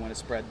 You want to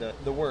spread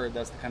the word.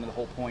 That's kind of the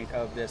whole point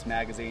of this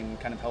magazine,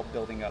 kind of help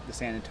building up the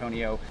San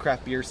Antonio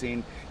craft beer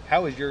scene.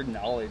 How has your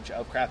knowledge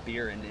of craft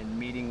beer and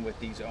meeting with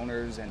these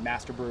owners and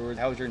master brewers,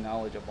 how has your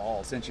knowledge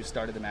evolved since you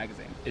started the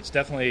magazine? It's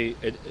definitely,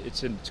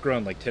 it's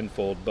grown like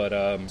tenfold, but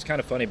it's kind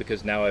of funny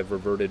because now I've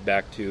reverted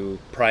back to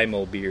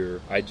primal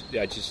beer. I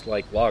just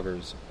like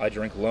lagers. I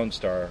drink Lone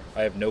Star.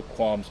 I have no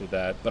qualms with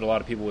that, but a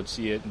lot of people would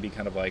see it and be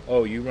kind of like,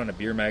 oh, you run a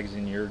beer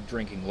magazine, you're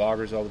drinking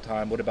lagers all the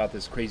time. What about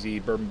this crazy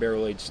bourbon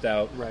barrel-aged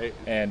stout? Right.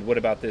 And what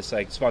about this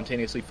like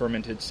spontaneously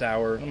fermented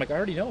sour? And I'm like, I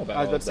already know about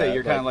all I was about to that. say,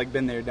 you're kind of like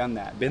been there, done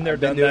that. Been there,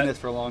 done that. Been doing this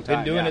for a long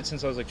time. Been doing it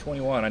since I was like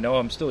 21. I know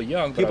I'm still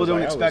young, but people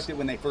don't expect it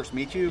when they first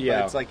meet you, Yeah.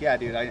 but it's like, yeah,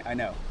 dude, I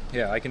know.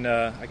 Yeah, I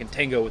can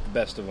tango with the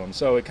best of them.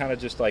 So it kind of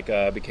just like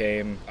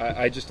became.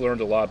 I just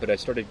learned a lot, but I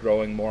started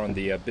growing more on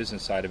the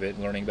business side of it,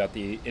 and learning about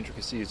the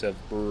intricacies of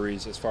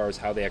breweries as far as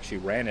how they actually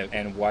ran it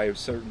and why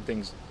certain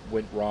things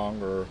went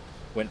wrong or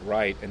went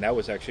right. And that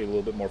was actually a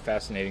little bit more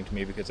fascinating to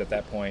me because at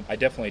that point, I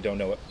definitely don't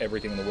know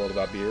everything in the world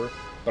about beer,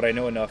 but I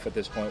know enough at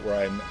this point where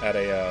I'm at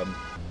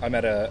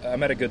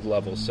a good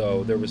level.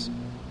 So there was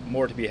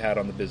more to be had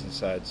on the business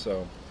side.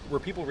 So. Were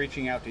people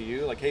reaching out to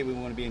you like, hey, we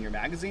want to be in your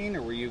magazine?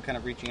 Or were you kind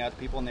of reaching out to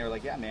people and they were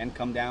like, yeah, man,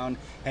 come down,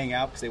 hang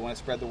out, because they want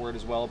to spread the word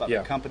as well about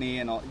the company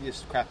and all,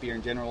 just craft beer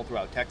in general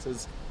throughout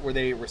Texas? Were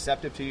they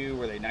receptive to you?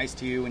 Were they nice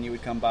to you when you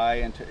would come by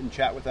and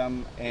chat with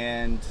them?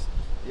 And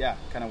yeah,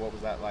 kind of what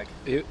was that like?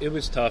 It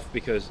was tough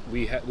because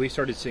we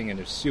started seeing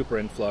a super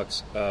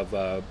influx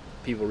of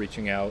people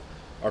reaching out.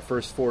 Our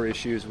first 4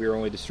 issues, we were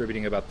only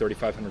distributing about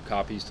 3,500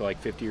 copies to like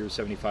 50 or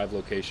 75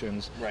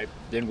 locations. Right.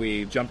 Then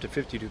we jumped to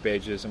 52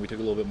 pages, and we took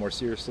it a little bit more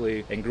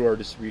seriously and grew our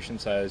distribution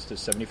size to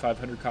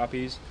 7,500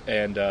 copies.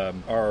 And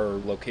our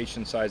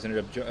location size ended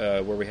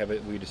up where we have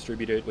it, we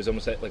distribute it, was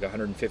almost at like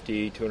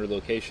 150, 200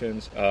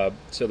 locations.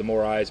 So the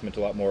more eyes meant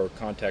a lot more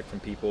contact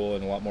from people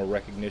and a lot more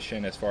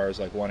recognition as far as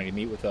like wanting to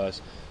meet with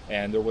us.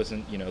 And there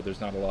wasn't,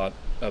 there's not a lot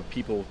of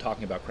people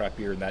talking about craft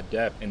beer in that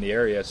depth in the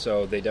area,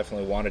 so they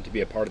definitely wanted to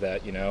be a part of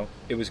that,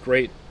 It was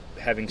great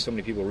having so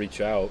many people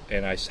reach out,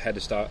 and I had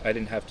to stop. I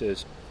didn't have to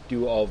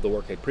do all of the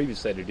work I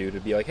previously had to do to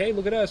be like, hey,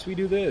 look at us, we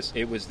do this.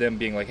 It was them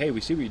being like, hey,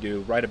 we see what you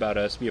do, write about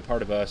us, be a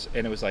part of us.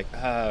 And it was like,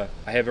 I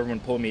have everyone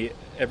pull me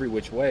every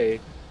which way.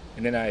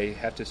 And then I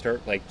have to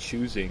start like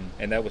choosing,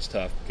 and that was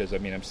tough because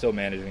I'm still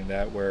managing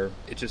that. Where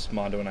it's just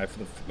Mondo and I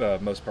for the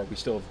most part.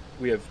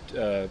 We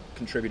have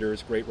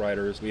contributors, great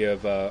writers. We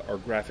have our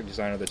graphic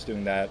designer that's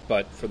doing that,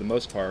 but for the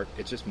most part,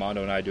 it's just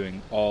Mondo and I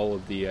doing all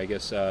of the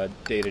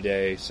day to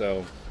day.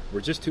 So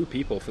we're just 2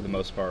 people for the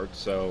most part.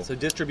 So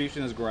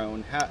distribution has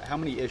grown. How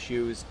many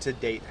issues to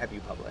date have you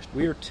published?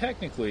 We are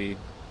technically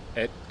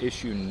at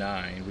issue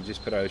 9. We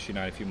just put out issue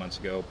 9 a few months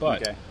ago,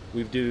 but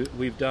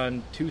we've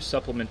done 2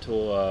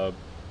 supplemental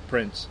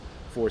prints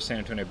for San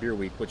Antonio Beer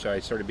Week, which I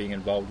started being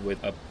involved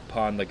with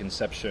upon the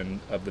conception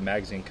of the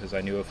magazine, because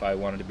I knew if I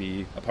wanted to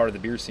be a part of the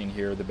beer scene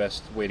here, the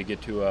best way to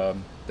get to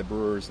the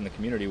brewers in the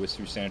community was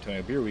through San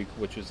Antonio Beer Week,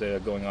 which is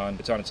going on.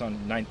 It's on its own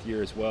 9th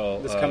year as well.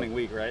 This coming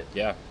week, right?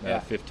 Yeah.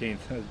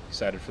 15th.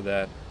 Excited for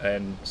that.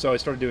 And so I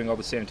started doing all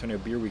the San Antonio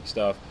Beer Week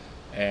stuff,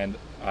 and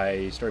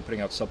I started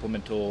putting out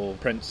supplemental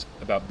prints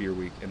about Beer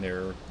Week, and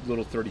they're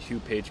little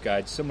 32-page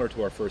guides similar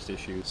to our first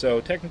issue. So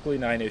technically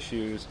 9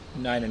 issues,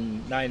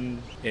 9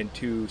 and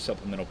 2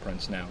 supplemental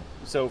prints now.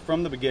 So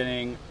from the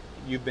beginning,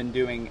 you've been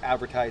doing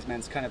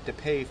advertisements kind of to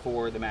pay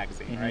for the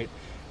magazine, right?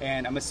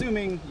 And I'm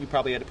assuming you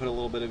probably had to put a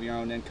little bit of your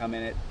own income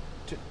in it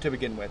to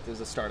begin with as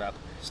a startup.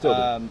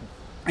 Still do.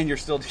 And you're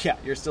still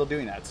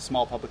doing that. It's a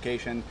small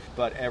publication,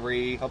 but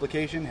every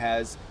publication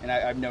has, and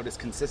I've noticed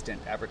consistent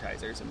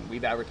advertisers.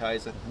 We've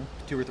advertised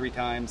 2 or 3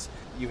 times.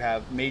 You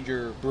have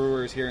major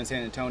brewers here in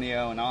San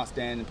Antonio and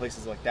Austin and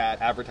places like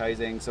that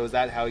advertising. So is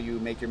that how you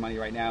make your money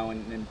right now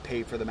and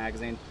pay for the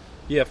magazine?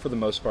 Yeah, for the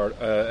most part.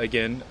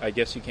 Again, I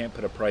guess you can't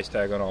put a price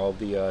tag on all of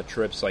the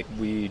trips. Like,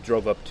 we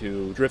drove up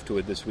to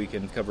Driftwood this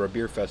weekend to cover a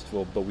beer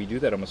festival, but we do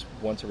that almost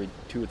once every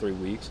 2 or 3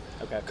 weeks.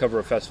 Okay. Cover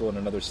a festival in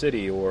another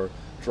city or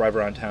drive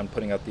around town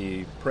putting out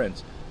the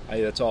prints.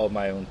 That's all of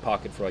my own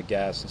pocket for like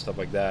gas and stuff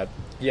like that.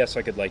 Yes,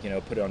 I could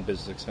put it on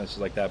business expenses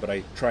like that, but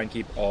I try and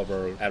keep all of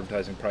our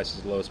advertising prices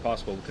as low as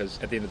possible, because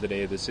at the end of the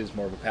day, this is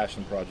more of a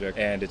passion project,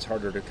 and it's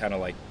harder to kind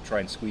of try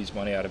and squeeze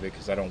money out of it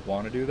because I don't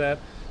want to do that.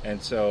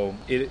 And so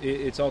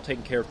it's all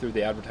taken care of through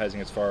the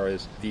advertising as far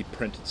as the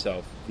print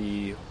itself,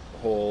 the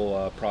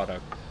whole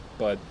product.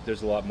 But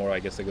there's a lot more, I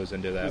guess, that goes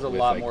into that. There's a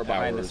lot more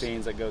behind the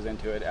scenes that goes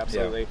into it,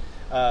 absolutely.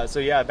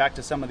 Yeah. Back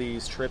to some of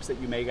these trips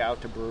that you make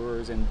out to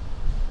brewers and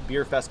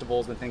beer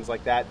festivals and things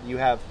like that. You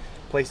have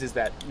places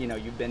that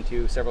you've been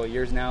to several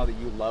years now that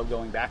you love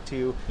going back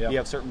to. Yep. You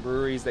have certain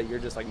breweries that you're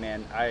just like,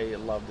 man, I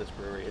love this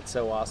brewery. It's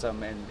so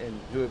awesome. And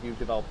who have you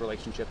developed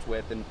relationships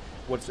with? And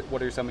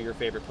what are some of your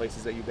favorite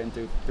places that you've been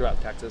to throughout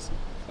Texas?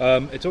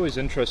 It's always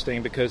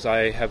interesting because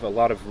I have a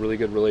lot of really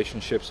good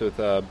relationships with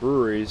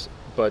breweries,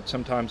 but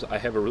sometimes I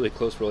have a really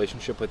close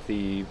relationship with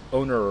the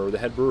owner or the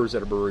head brewers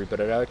at a brewery,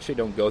 but I actually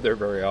don't go there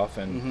very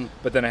often.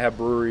 But then I have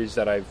breweries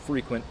that I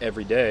frequent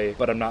every day,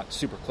 but I'm not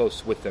super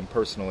close with them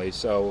personally.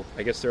 So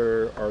I guess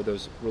there are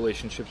those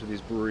relationships with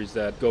these breweries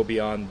that go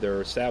beyond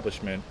their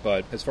establishment.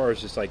 But as far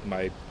as just like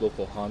my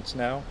local haunts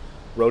now,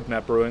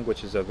 Roadmap Brewing,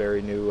 which is a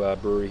very new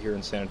brewery here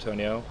in San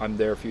Antonio. I'm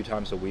there a few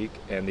times a week,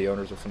 and the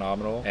owners are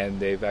phenomenal.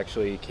 And they've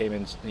actually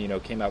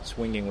came out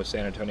swinging with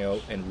San Antonio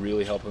and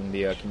really helping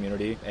the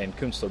community. And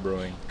Kunstler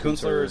Brewing.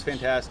 Kunstler is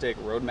fantastic.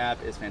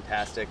 Roadmap is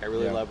fantastic. I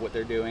really love what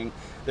they're doing.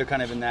 They're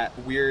kind of in that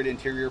weird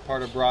interior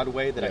part of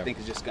Broadway that I think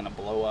is just going to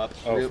blow up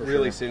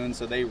really soon.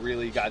 So they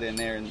really got in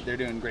there, and they're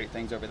doing great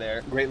things over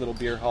there. Great little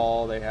beer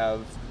hall. They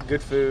have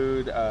good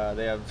food.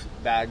 They have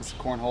bags,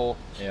 cornhole.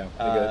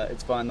 Yeah,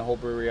 it's fun. The whole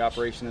brewery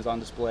operation is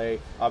on display.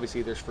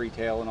 Obviously, there's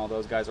Freetail and all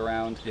those guys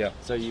around. Yeah.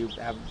 So you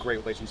have great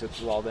relationships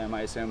with all of them,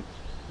 I assume.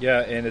 Yeah,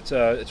 and it's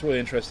really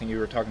interesting. You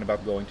were talking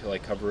about going to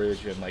like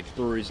coverage and like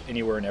breweries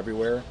anywhere and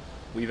everywhere.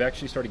 We've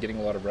actually started getting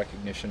a lot of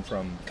recognition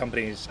from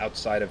companies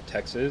outside of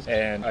Texas,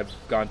 and I've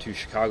gone to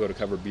Chicago to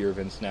cover beer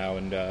events now,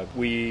 and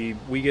we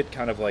get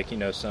kind of like,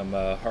 some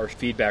harsh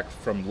feedback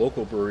from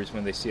local breweries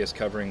when they see us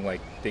covering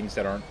like things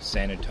that aren't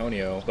San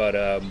Antonio,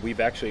 but we've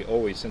actually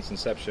always, since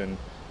inception,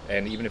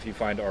 and even if you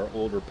find our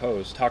older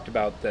posts, talked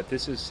about that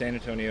this is San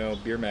Antonio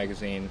Beer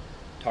Magazine,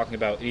 talking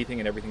about anything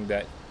and everything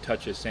that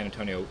touches San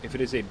Antonio. If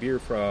it is a beer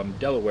from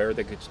Delaware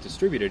that gets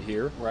distributed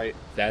here,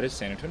 that is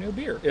San Antonio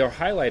beer. Our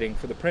highlighting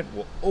for the print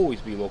will always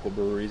be local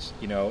breweries,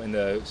 in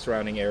the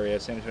surrounding area,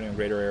 San Antonio and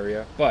greater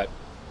area, but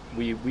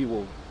we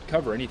will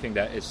cover anything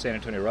that is San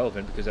Antonio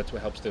relevant, because that's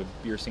what helps the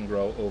beer scene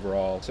grow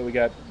overall. So we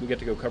get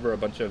to go cover a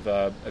bunch of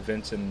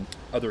events in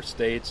other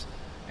states,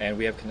 and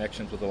we have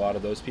connections with a lot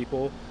of those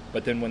people.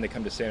 But then when they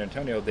come to San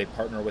Antonio, they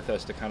partner with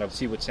us to kind of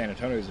see what San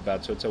Antonio is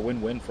about. So it's a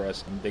win-win for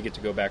us. And they get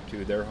to go back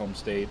to their home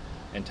state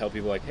and tell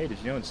people like, hey, did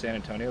you know in San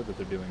Antonio that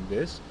they're doing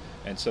this?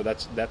 And so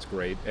that's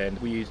great. And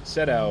we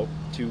set out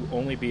to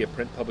only be a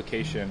print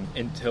publication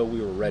until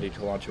we were ready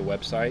to launch a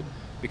website,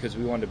 because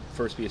we wanted to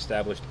first be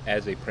established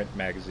as a print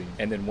magazine.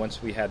 And then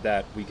once we had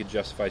that, we could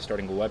justify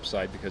starting a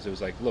website, because it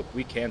was like, look,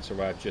 we can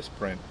survive just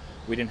print.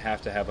 We didn't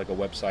have to have like a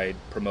website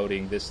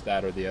promoting this,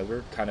 that, or the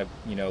other, kind of,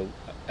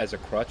 as a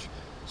crutch.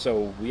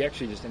 So we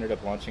actually just ended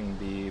up launching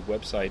the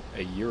website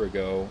a year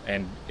ago,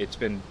 and it's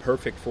been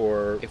perfect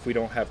for if we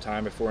don't have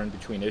time, if we're in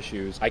between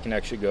issues, I can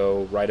actually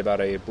go write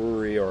about a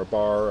brewery or a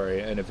bar or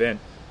an event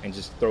and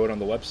just throw it on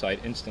the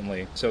website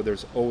instantly. So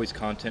there's always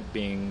content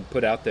being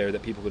put out there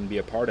that people can be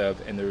a part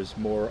of, and there's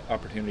more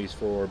opportunities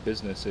for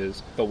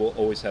businesses, but we'll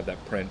always have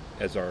that print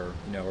as our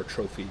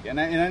trophy. And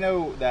I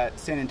know that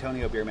San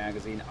Antonio Beer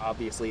Magazine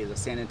obviously is a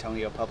San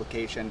Antonio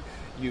publication.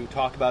 You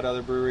talk about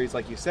other breweries,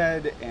 like you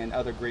said, and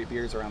other great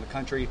beers around the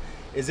country.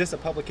 Is this a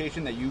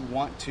publication that you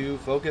want to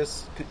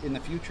focus in the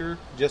future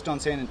just on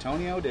San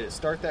Antonio? Did it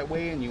start that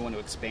way and you want to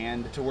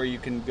expand to where you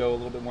can go a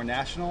little bit more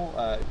national?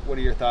 What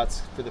are your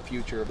thoughts for the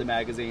future of the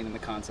magazine and the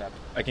concept?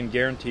 I can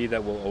guarantee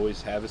that we'll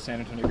always have a San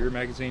Antonio Beer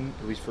Magazine,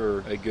 at least for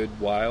a good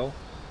while.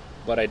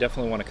 But I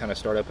definitely want to kind of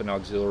start up an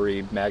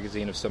auxiliary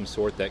magazine of some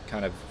sort that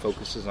kind of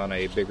focuses on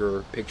a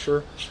bigger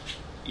picture.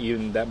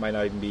 Even that might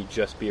not even be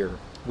just beer.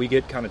 We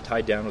get kind of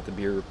tied down with the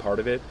beer part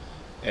of it,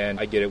 and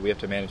I get it. We have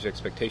to manage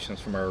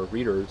expectations from our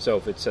readers. So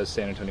if it says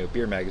San Antonio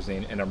Beer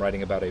Magazine and I'm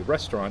writing about a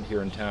restaurant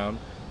here in town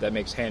that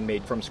makes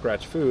handmade from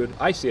scratch food,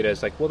 I see it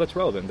as like, well, that's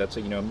relevant. That's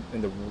in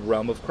the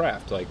realm of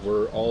craft. Like,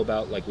 we're all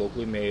about like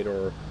locally made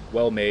or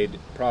well-made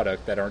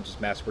product that aren't just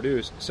mass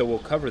produced. So we'll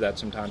cover that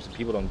sometimes, and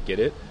people don't get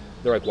it.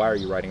 They're like, why are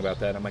you writing about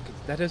that? I'm like,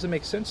 that doesn't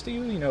make sense to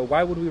you.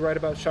 Why would we write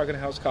about Shotgun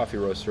House Coffee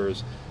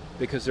Roasters?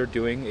 Because they're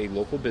doing a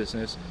local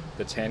business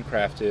that's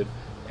handcrafted,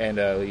 and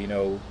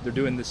they're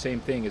doing the same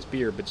thing as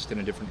beer, but just in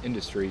a different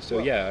industry. So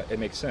yeah, it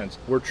makes sense.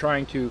 We're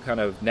trying to kind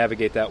of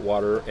navigate that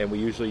water, and we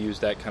usually use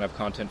that kind of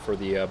content for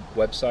the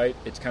website.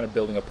 It's kind of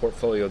building a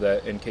portfolio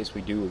that, in case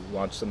we do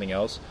launch something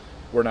else,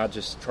 we're not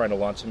just trying to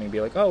launch something and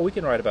be like, oh, we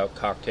can write about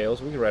cocktails,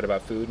 we can write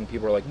about food, and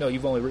people are like, no,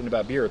 you've only written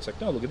about beer. It's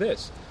like, no, look at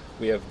this.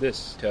 We have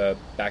this to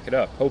back it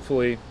up.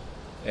 Hopefully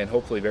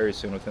very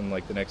soon, within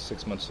like the next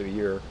 6 months to a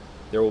year,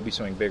 there will be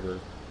something bigger.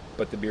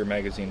 But the beer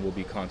magazine will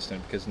be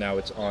constant, because now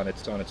it's on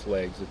its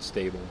legs, it's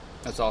stable.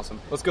 That's awesome.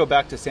 Let's go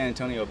back to San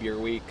Antonio Beer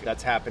Week.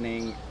 That's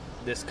happening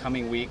this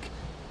coming week.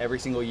 Every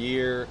single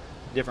year,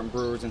 different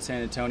brewers in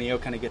San Antonio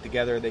kind of get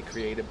together. They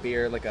create a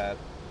beer, like a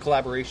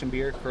collaboration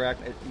beer,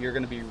 correct? You're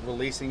going to be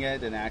releasing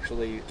it and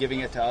actually giving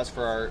it to us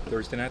for our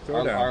Thursday night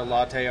throwdown. Our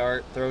latte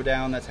art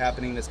throwdown that's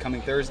happening this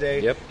coming Thursday.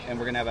 Yep. And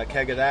we're going to have a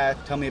keg of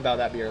that. Tell me about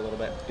that beer a little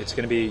bit. It's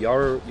going to be, y'all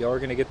are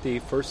going to get the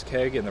first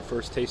keg and the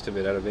first taste of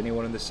it out of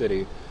anyone in the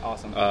city.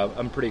 Awesome.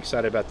 I'm pretty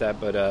excited about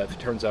that, but if it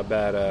turns out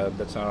bad,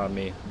 that's not on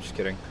me. I'm just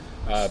kidding.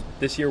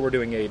 This year we're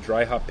doing a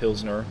dry hop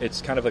Pilsner.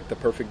 It's kind of like the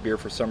perfect beer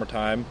for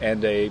summertime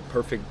and a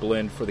perfect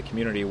blend for the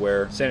community,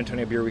 where San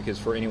Antonio Beer Week is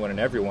for anyone and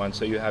everyone.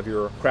 So you have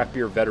your craft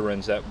beer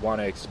veterans that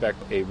want to expect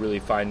a really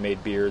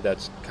fine-made beer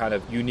that's kind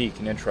of unique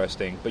and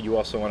interesting, but you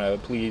also want to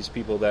please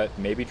people that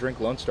maybe drink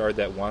Lone Star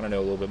that want to know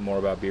a little bit more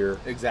about beer.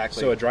 Exactly.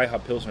 So a dry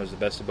hop Pilsner is the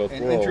best of both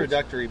An worlds.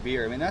 introductory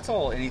beer. I mean, that's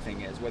all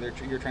anything is, whether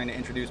you're trying to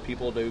introduce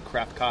people to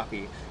craft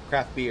coffee,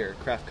 craft beer,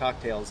 craft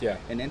cocktails. Yeah.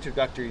 An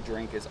introductory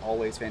drink is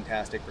always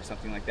fantastic for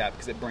something like that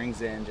because it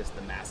brings in just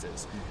the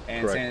masses.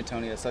 And Correct. San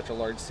Antonio is such a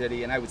large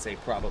city, and I would say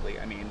probably,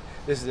 I mean,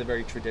 this is a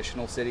very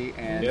traditional city,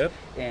 and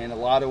in a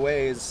lot of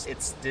ways,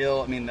 it's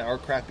still, I mean, our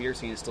craft beer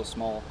scene is still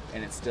small,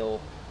 and it still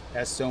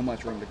has so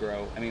much room to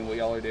grow. I mean, what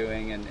y'all are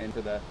doing, and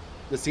for the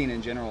scene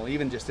in general,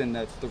 even just in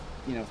the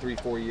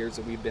 3-4 years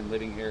that we've been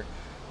living here,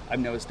 I've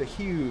noticed a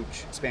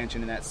huge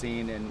expansion in that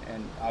scene,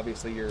 and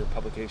obviously your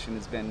publication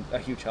has been a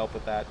huge help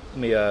with that. Let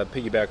me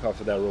piggyback off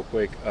of that real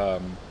quick.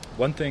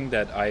 One thing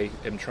that I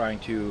am trying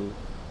to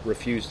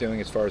refuse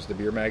doing as far as the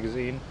beer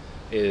magazine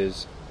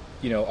is,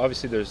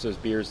 obviously there's those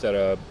beers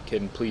that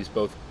can please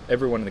both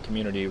everyone in the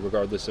community,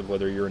 regardless of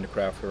whether you're into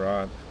craft or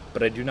not.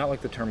 But I do not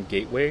like the term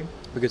gateway,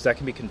 because that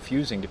can be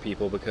confusing to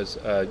people, because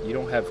you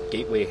don't have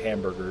gateway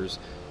hamburgers,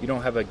 you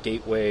don't have a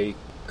gateway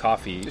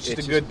coffee. It's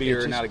just a good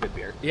beer, not a good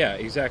beer. Yeah,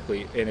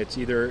 exactly. And it's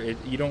either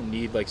you don't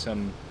need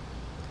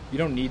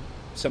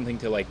something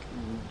to like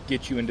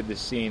get you into this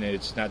scene. And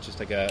it's not just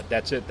like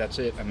that's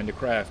it. I'm into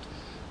craft.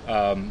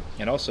 And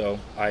also,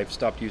 I've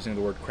stopped using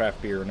the word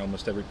craft beer in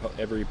almost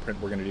every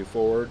print we're going to do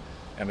forward.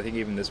 And I think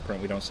even this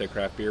print we don't say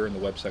craft beer, and the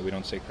website we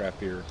don't say craft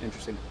beer.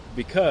 Interesting.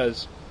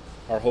 Because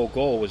our whole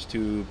goal was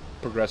to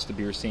progress the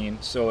beer scene.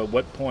 So at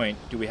what point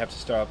do we have to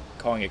stop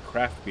calling it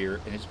craft beer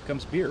and it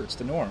becomes beer? It's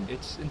the norm.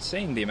 It's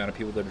insane the amount of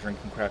people that are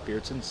drinking craft beer.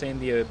 It's insane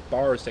the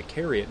bars that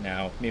carry it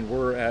now. I mean,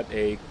 we're at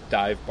a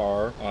dive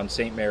bar on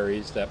St.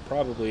 Mary's that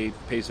probably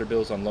pays their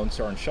bills on Lone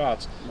Star and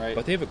shots, right,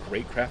 but they have a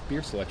great craft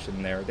beer selection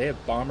in there. They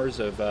have bombers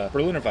of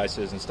Berliner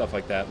Weisses and stuff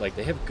like that. Like,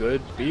 they have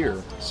good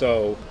beer.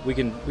 So we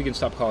can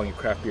stop calling it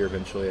craft beer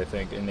eventually, I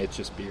think, and it's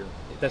just beer.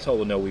 That's how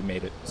we'll know we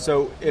made it.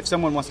 So if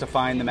someone wants to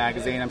find the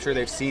magazine, I'm sure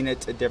they've seen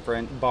it at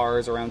different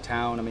bars around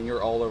town. I mean,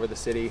 you're all over the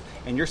city,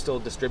 and you're still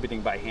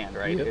distributing by hand,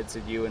 right? Yep. It's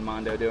you and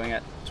Mondo doing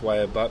it. That's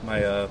why I bought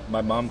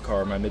my mom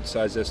car, my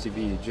mid-size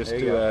SUV, just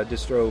to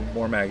distro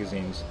more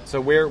magazines. So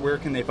where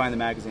can they find the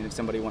magazine if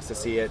somebody wants to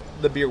see it?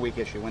 The Beer Week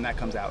issue, when that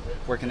comes out,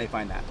 where can they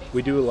find that?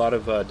 We do a lot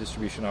of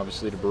distribution,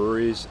 obviously, to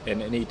breweries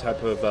and any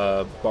type of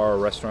bar or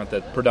restaurant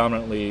that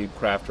predominantly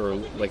craft or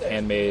like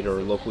handmade or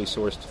locally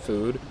sourced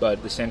food.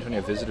 But the San Antonio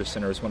Visitor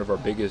Center is one of our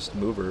biggest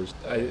movers.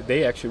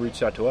 They actually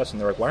reached out to us and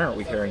they're like, why aren't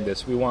we carrying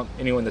this? We want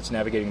anyone that's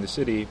navigating the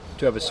city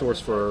to have a source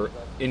for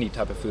any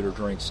type of food or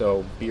drink,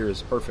 so beer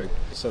is perfect.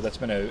 So that's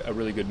been a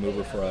really good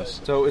mover for us.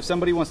 So if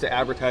somebody wants to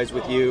advertise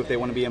with you, if they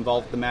want to be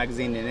involved with the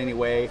magazine in any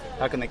way,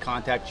 how can they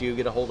contact you,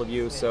 get a hold of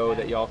you so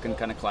that y'all can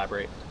kind of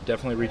collaborate?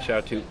 Definitely reach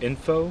out to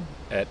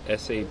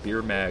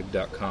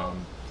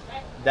info@sabeermag.com.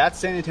 That's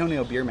San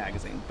Antonio Beer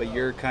Magazine, but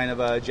you're kind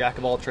of a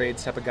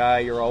jack-of-all-trades type of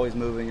guy. You're always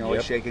moving, you're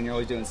always shaking, you're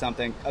always doing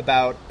something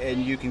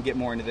and you can get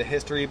more into the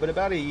history, but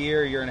about a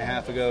year and a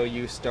half ago,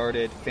 you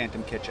started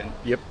Phantom Kitchen.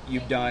 Yep.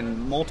 You've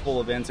done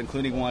multiple events,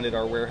 including one at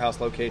our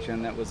warehouse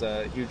location that was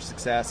a huge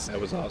success.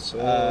 That was awesome.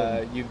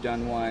 You've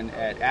done one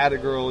at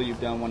Attagirl, you've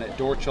done one at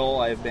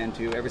Dorchel. I've been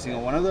to every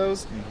single one of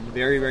those. Mm-hmm.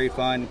 Very, very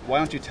fun. Why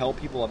don't you tell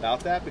people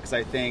about that? Because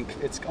I think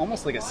it's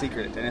almost like a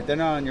secret, and if they're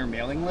not on your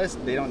mailing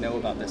list, they don't know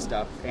about this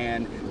stuff.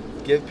 And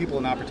give people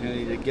an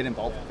opportunity to get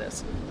involved with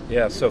this.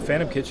 Yeah, so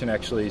Phantom Kitchen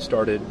actually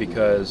started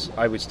because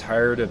I was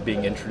tired of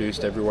being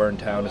introduced everywhere in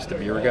town as the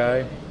beer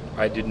guy.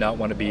 I did not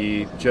want to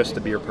be just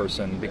a beer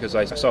person because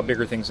I saw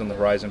bigger things on the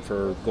horizon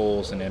for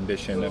goals and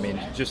ambition. I mean,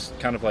 just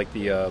kind of like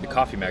the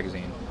coffee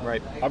magazine.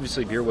 Right.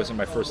 Obviously, beer wasn't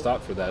my first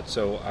thought for that,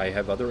 so I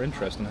have other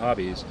interests and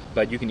hobbies.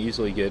 But you can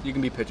easily get... You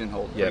can be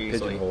pigeonholed. Yeah,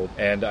 easily. Pigeonholed.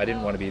 And I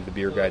didn't want to be the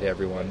beer guy to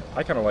everyone.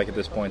 I kind of like at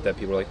this point that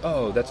people are like,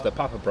 oh, that's the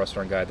pop-up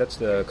restaurant guy, that's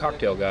the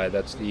cocktail guy,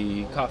 that's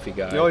the coffee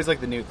guy. You always like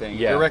the new thing.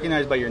 Yeah. If you're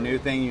recognized by your new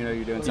thing, you know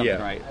you're doing something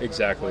right.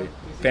 Exactly.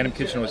 Phantom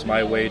Kitchen was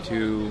my way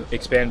to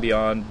expand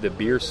beyond the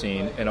beer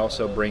scene and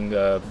also bring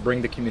the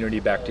community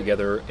back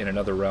together in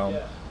another realm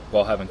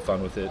while having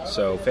fun with it.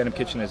 So Phantom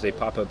Kitchen is a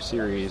pop-up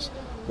series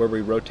where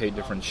we rotate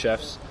different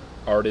chefs,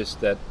 artists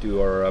that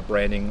do our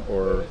branding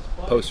or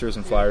posters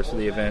and flyers for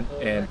the event,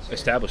 and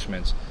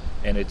establishments.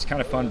 And it's kind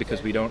of fun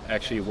because we don't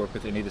actually work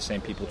with any of the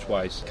same people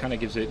twice. It kind of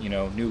gives it,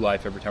 new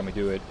life every time we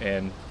do it.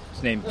 And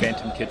it's named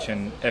Phantom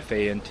Kitchen,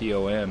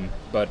 Phantom,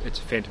 but it's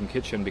a Phantom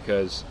Kitchen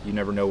because you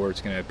never know where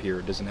it's going to appear.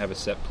 It doesn't have a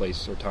set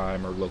place or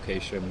time or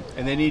location.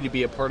 And they need to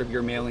be a part of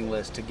your mailing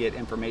list to get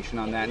information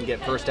on that and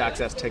get first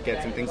access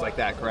tickets and things like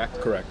that,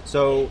 correct? Correct.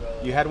 So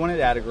you had one at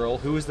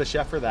Attagirl. Who was the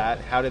chef for that?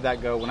 How did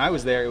that go? When I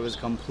was there, it was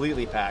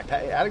completely packed.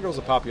 Attagirl's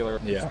a popular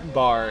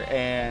bar,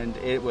 and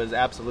it was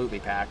absolutely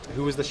packed.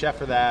 Who was the chef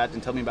for that?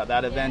 And tell me about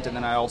that event. And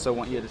then I also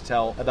want you to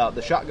tell about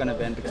the shotgun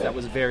event because that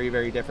was very,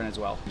 very different as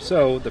well.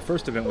 So the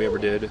first event we ever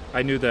did,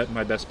 I knew that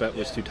my best bet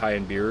was to tie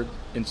in beer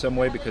in some way.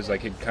 way because I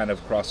could kind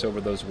of cross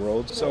over those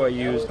worlds. So I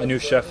used a new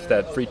chef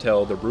that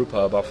Freetail, the brew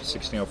pub off of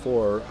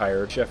 1604,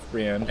 hired, Chef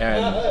Brienne,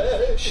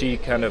 and she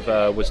kind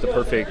of was the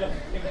perfect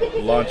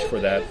launch for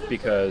that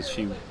because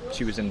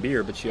she was in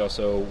beer, but she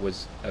also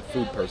was a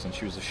food person.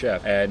 She was a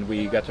chef, and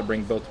we got to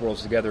bring both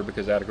worlds together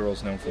because Atagirl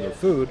is known for their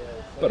food,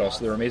 but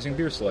also their amazing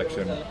beer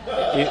selection.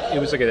 It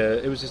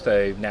was just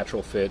a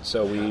natural fit.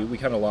 So we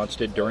kind of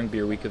launched it during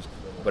Beer Week of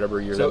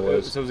whatever year that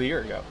was. So it was a year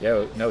ago.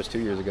 Yeah, no, it was 2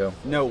 years ago.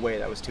 No way,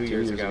 that was 2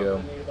 years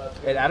ago. 2 years ago.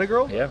 At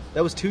Atagirl? Yeah.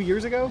 That was 2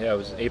 years ago? Yeah, it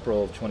was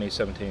April of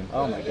 2017.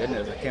 Oh my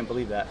goodness, I can't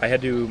believe that. I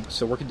had to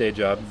work a day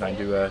job. I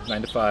do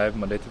 9 to 5,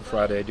 Monday through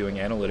Friday, doing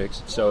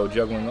analytics. So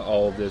juggling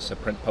all of this, a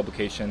print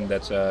publication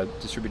that's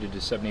distributed to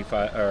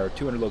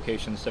 200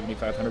 locations,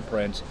 7,500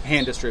 prints.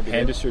 Hand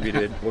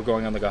distributed. We're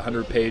going on like a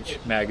 100-page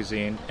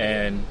magazine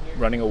and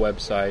running a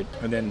website,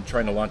 and then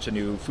trying to launch a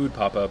new food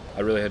pop-up. I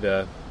really had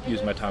to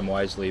use my time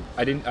wisely.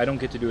 I don't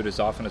get to do it as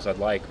often as I'd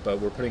like, but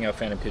we're putting out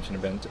Phantom Kitchen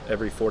events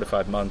every 4 to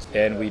 5 months,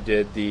 and we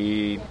did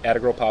the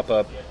Atagirl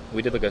pop-up.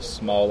 We did like a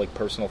small like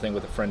personal thing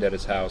with a friend at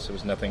his house. It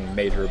was nothing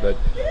major, but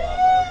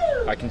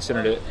I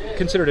considered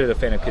it a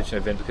Phantom Kitchen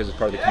event because it's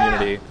part of the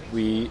community.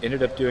 We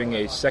ended up doing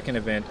a second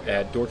event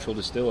at Dorchel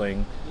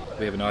Distilling.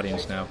 We have an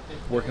audience now.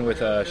 Working with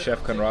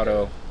Chef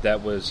Conrado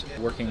that was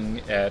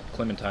working at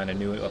Clementine, a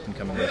new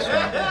up-and-coming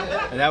restaurant.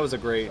 And that was a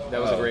great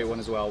one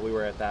as well. We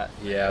were at that.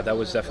 Yeah, that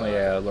was definitely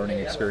a learning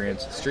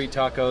experience. Street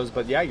tacos,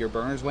 but yeah, your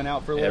burners went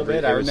out for a little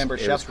bit. I remember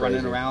chefs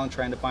running around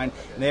trying to find,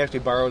 and they actually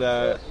borrowed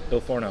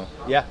Il Forno.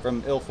 Yeah,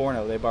 from Il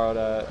Forno. They borrowed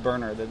a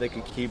burner that they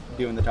could keep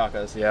doing the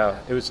tacos. Yeah,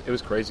 it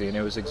was crazy, and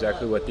it was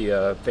exactly what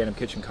the Phantom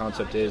Kitchen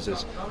concept is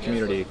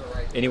community.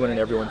 Anyone and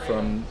everyone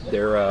from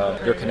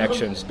their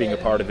connections being a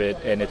part of it,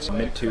 and it's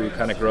meant to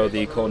kind of grow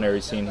the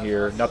culinary scene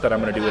here. Not that I'm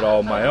going to do it all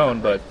on my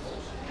own, but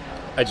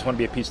I just want to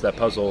be a piece of that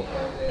puzzle.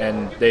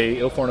 And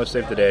Il Forno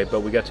saved the day, but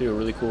we got to do a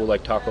really cool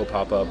like taco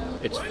pop-up.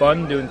 It's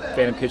fun doing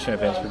Phantom Kitchen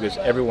events because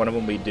every one of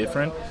them will be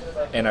different,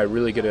 and I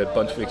really get a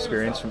bunch of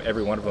experience from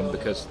every one of them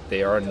because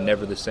they are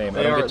never the same.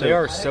 They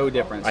are so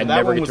different. So I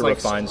never get to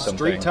refine something.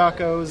 Street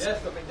tacos,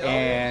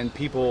 and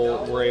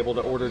people were able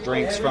to order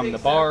drinks from the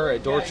bar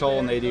at Dorchel,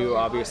 and they do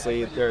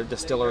obviously their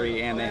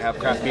distillery, and they have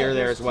craft beer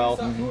there as well.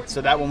 Mm-hmm.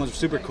 So that one was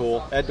super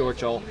cool at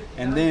Dorchel.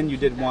 And then you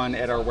did one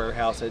at our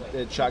warehouse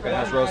at Shotgun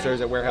House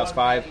Roasters at Warehouse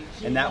 5,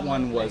 and that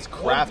one was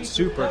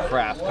super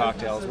craft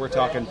cocktails. We're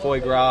talking foie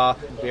gras,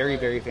 very,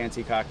 very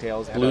fancy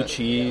cocktails. Blue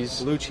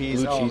cheese.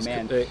 Oh,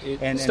 man.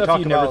 And stuff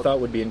you never thought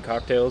would be in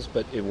cocktails,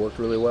 but it worked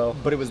really well.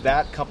 But it was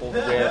that coupled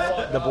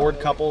with the board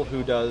couple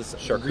who does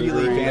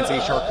really fancy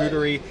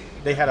charcuterie.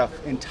 They had an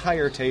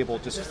entire table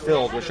just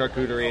filled with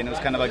charcuterie, and it was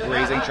kind of like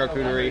grazing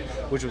charcuterie,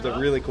 which was a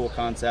really cool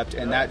concept,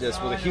 and that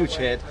just was a huge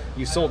hit.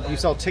 You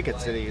sell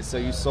tickets to these, so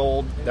you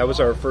sold. That was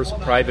our first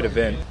private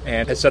event,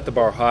 and it set the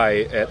bar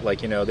high at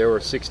there were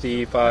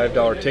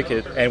 $65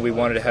 tickets, and we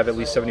wanted to have at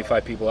least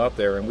 75 people out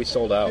there, and we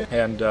sold out.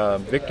 And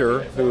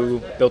Victor, who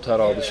built out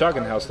all the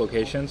Shotgun House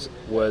locations,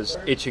 was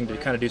itching to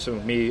kind of do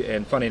something with me,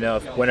 and funny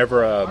enough,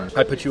 whenever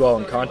I put you all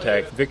in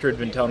contact, Victor had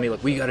been telling me,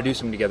 we got to do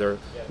something together.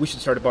 We should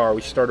start a bar.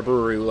 We should start a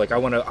brewery. I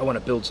want to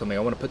build something.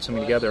 I want to put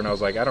something together. And I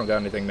was like, I don't got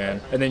anything,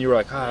 man. And then you were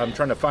like, I'm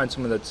trying to find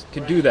someone that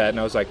can do that. And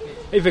I was like,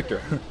 hey, Victor,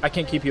 I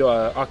can't keep you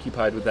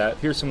occupied with that.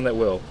 Here's someone that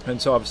will.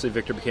 And so obviously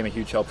Victor became a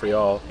huge help for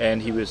y'all.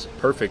 And he was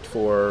perfect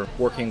for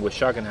working with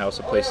Shotgun House,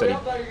 a place that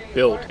he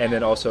built, and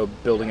then also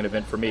building an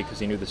event for me because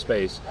he knew the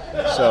space.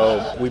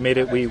 So we made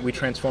it. We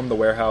transformed the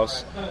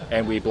warehouse,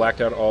 and we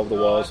blacked out all of the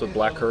walls with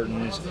black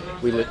curtains.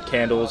 We lit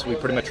candles. We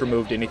pretty much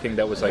removed anything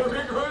that was like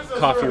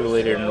coffee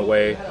related in a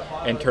way,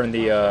 and turned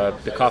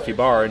the coffee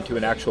bar into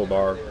an actual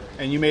bar.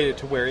 And you made it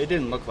to where it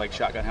didn't look like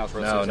Shotgun House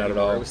Roasters anymore. No, not at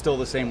all. It was still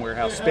the same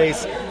warehouse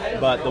space,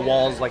 but the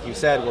walls, like you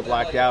said, were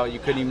blacked out. You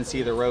couldn't even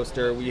see the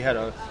roaster. We had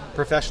a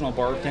professional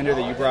bartender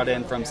that you brought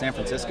in from San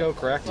Francisco,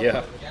 correct?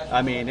 Yeah.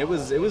 I mean, it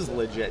was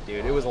legit,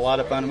 dude. It was a lot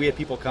of fun. We had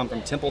people come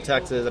from Temple,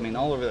 Texas. I mean,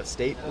 all over the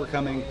state were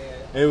coming.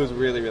 It was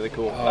really, really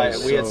cool.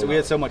 We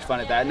had so much fun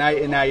at that,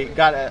 and I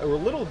got a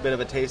little bit of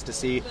a taste to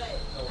see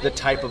the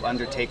type of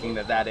undertaking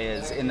that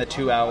is in the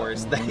 2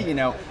 hours.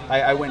 Mm-hmm.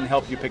 I went and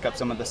helped you pick up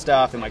some of the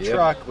stuff in my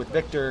truck with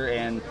Victor,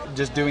 and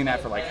just doing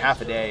that for like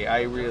half a day,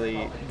 I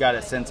really got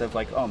a sense of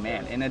oh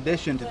man, in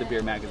addition to the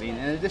beer magazine,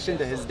 in addition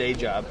to his day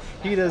job,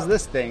 he does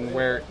this thing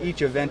where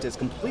each event is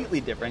completely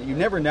different. You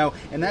never know,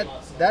 and that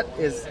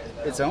is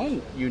its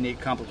own unique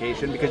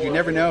complication because you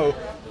never know.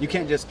 You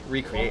can't just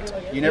recreate.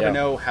 You never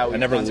know how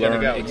each one's going to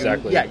go.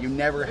 Exactly. You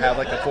never have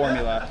a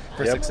formula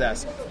for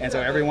success. And so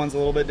everyone's a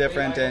little bit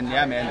different, and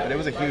yeah, man, but it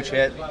was a huge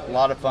hit, a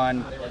lot of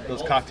fun.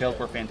 Those cocktails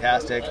were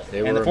fantastic.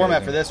 And the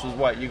format for this was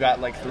what? You got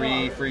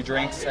 3 free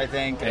drinks, I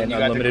think, and you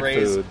got to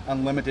graze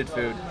unlimited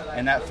food.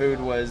 And that food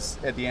was,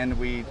 at the end,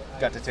 we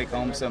got to take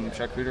home some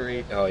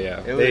charcuterie. Oh yeah,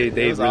 it was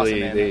really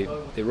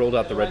awesome, they rolled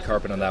out the red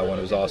carpet on that one.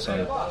 It was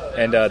awesome,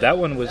 and that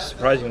one was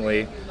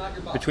surprisingly,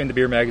 between the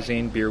beer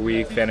magazine, Beer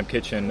Week, Phantom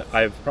Kitchen,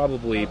 I've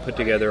probably put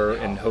together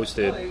and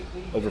hosted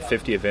over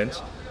 50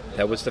 events.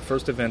 That was the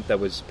first event that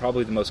was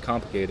probably the most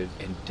complicated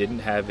and didn't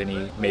have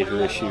any major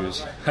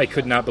issues. I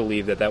could not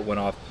believe that went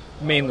off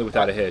mainly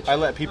without a hitch. I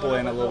let people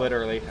in a little bit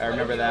early. I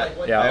remember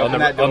that. Yeah, I'll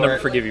never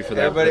forgive you for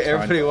that.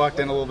 Everybody walked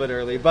in a little bit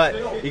early,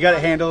 but you got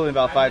it handled in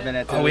about 5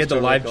 minutes. Oh, we had the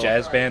live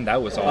jazz band.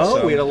 That was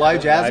awesome. Oh, we had a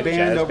live jazz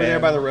band over there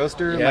by the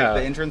roaster, yeah.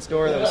 like the entrance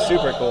door. That was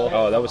super cool.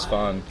 Oh, that was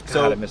fun.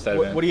 So, I missed that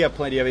event. What do you have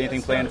planned? Do you have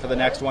anything planned for the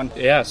next one?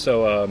 Yeah,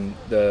 so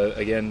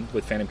again,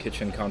 with Phantom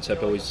Kitchen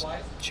concept always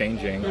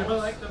changing,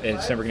 and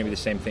it's never going to be the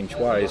same thing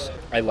twice.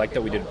 I like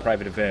that we did a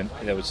private event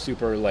that was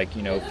super,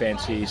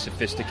 fancy,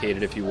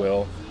 sophisticated, if you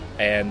will.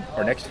 And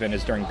our next event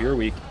is during Beer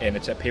Week, and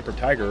it's at Paper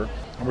Tiger,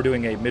 and we're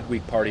doing a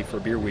midweek party for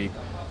Beer Week,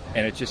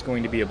 and it's just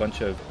going to be a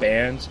bunch of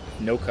bands,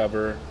 no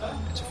cover.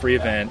 It's a free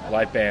event,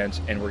 live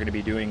bands, and we're going to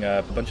be doing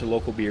a bunch of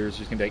local beers.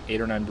 There's going to be like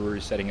 8 or 9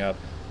 breweries setting up,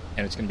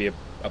 and it's going to be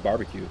a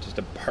barbecue, just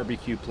a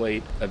barbecue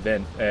plate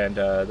event, and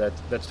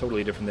that's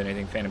totally different than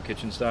anything Phantom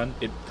Kitchen's done.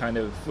 It kind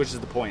of, which is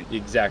the point.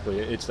 Exactly,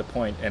 it's the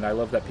point, and I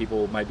love that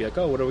people might be like,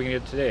 oh, what are we going to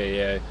get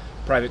today? A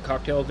private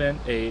cocktail event,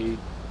 a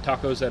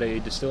tacos at a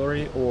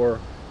distillery, or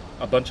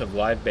a bunch of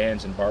live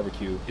bands and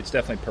barbecue. It's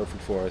definitely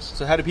perfect for us.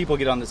 So how do people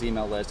get on this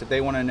email list? If they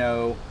want to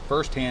know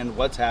firsthand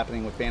what's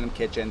happening with Phantom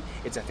Kitchen,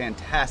 it's a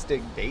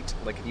fantastic date.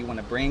 Like if you want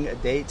to bring a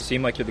date.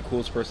 Seem like you're the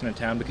coolest person in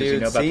town because you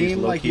know about these low-key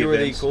events. Seem like you were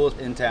the coolest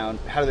in town.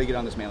 How do they get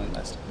on this mailing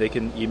list? They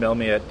can email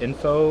me at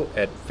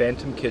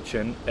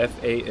info@phantomkitchen,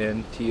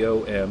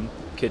 FANTOM,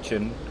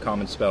 kitchen,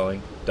 common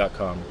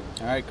spelling.com.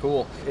 All right,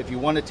 cool. If you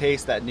want to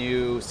taste that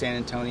new San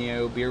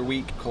Antonio Beer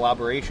Week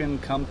collaboration,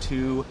 come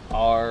to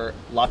our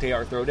Latte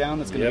Art Throwdown.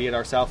 That's going to be at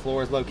our South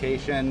Flores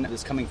location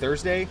this coming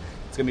Thursday.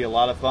 It's going to be a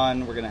lot of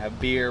fun. We're going to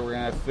have beer, we're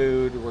going to have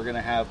food, we're going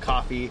to have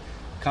coffee.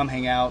 Come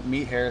hang out,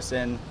 meet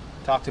Harrison,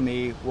 talk to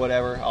me,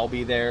 whatever. I'll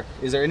be there.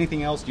 Is there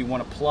anything else you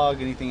want to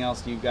plug? Anything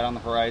else you've got on the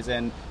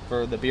horizon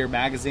for the Beer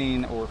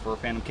Magazine or for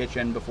Phantom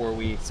Kitchen before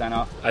we sign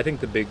off? I think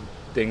the big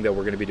thing that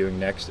we're going to be doing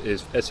next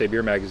is SA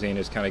Beer Magazine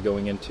is kind of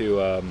going into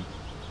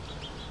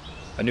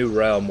a new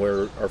realm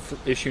where our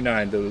issue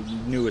 9, the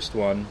newest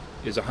one,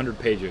 is 100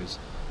 pages.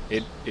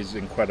 It is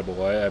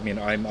incredible. I mean,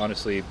 I'm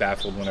honestly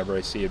baffled whenever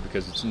I see it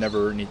because it's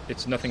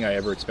nothing I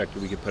ever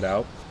expected we could put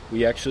out.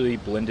 We actually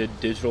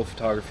blended digital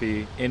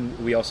photography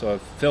we also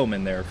have film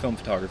in there, film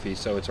photography.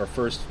 So it's our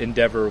first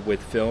endeavor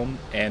with film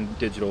and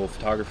digital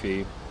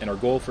photography. And our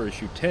goal for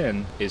issue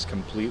 10 is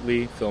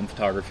completely film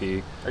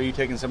photography. Are you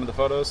taking some of the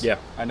photos? Yeah.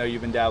 I know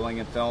you've been dabbling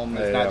in film.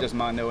 It's not just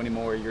Mondo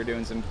anymore. You're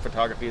doing some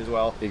photography as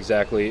well.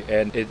 Exactly.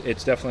 And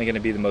it's definitely going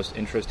to be the most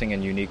interesting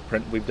and unique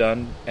print we've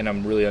done. And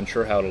I'm really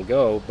unsure how it'll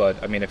go.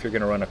 But, I mean, if you're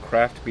going to run a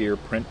craft beer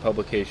print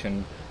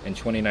publication in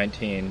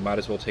 2019, might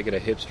as well take it a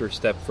hipster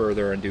step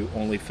further and do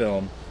only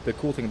film. The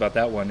cool thing about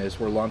that one is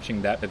we're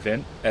launching that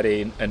event at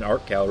an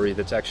art gallery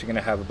that's actually going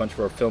to have a bunch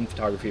of our film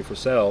photography for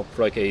sale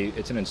for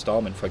it's an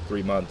installment for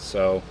 3 months.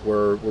 So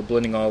we're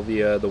blending all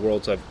the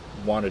worlds I've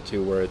wanted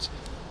to, where it's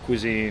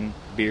cuisine,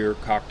 beer,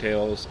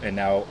 cocktails, and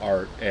now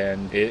art,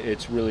 and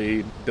it's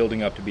really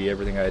building up to be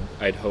everything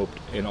I'd hoped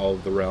in all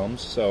of the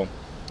realms. So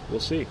we'll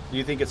see. Do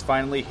you think it's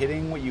finally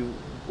hitting what you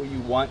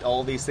want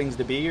all these things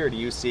to be, or do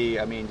you see,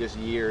 just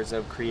years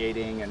of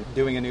creating and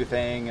doing a new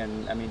thing?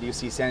 And, do you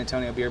see San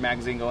Antonio Beer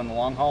Magazine going the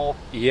long haul?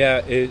 Yeah,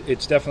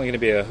 it's definitely going to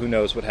be a who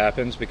knows what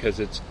happens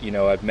because it's,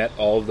 I've met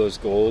all of those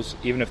goals.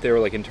 Even if they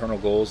were internal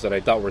goals that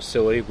I thought were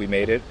silly, we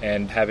made it.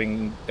 And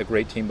having a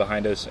great team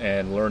behind us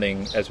and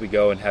learning as we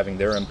go and having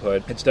their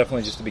input, it's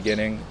definitely just the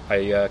beginning.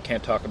 I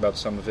can't talk about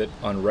some of it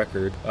on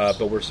record,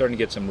 but we're starting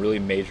to get some really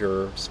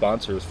major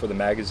sponsors for the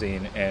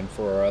magazine and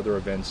for our other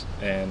events.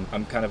 And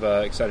I'm kind of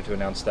excited to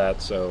announce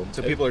that. So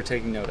people are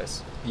taking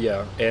notice.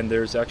 Yeah, and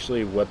there's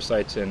actually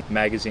websites and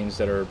magazines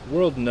that are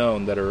world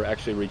known that are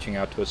actually reaching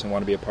out to us and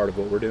want to be a part of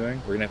what we're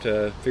doing. We're going to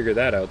have to figure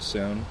that out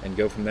soon and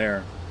go from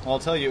there. Well, I'll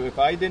tell you, if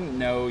I didn't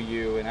know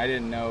you and I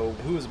didn't know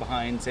who was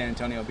behind San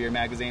Antonio Beer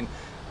Magazine,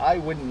 I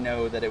wouldn't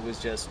know that it was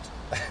just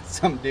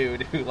some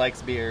dude who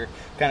likes beer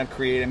kind of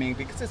create.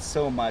 Because it's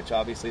so much,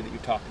 obviously, that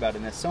you've talked about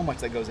in this, so much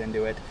that goes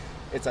into it.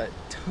 It's a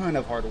ton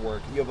of hard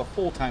work. You have a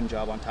full-time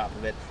job on top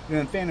of it. You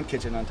have a Phantom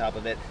Kitchen on top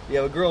of it. You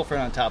have a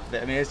girlfriend on top of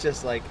it. It's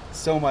just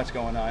so much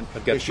going on.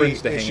 I've got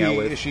friends to hang out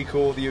with. Is she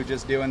cool with you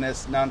just doing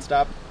this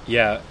nonstop?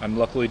 Yeah, I'm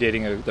luckily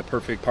dating the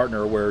perfect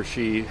partner where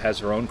she has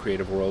her own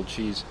creative world.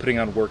 She's putting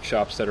on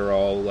workshops that are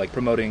all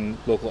promoting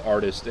local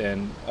artists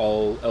and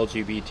all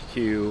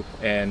LGBTQ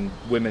and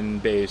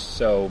women-based.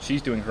 So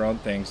she's doing her own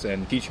things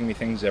and teaching me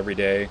things every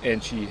day.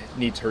 And she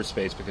needs her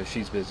space because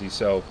she's busy.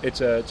 So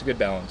it's a good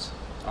balance.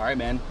 All right,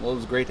 man. Well, it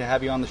was great to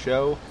have you on the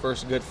show.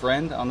 First good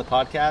friend on the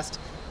podcast.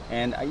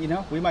 And,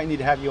 we might need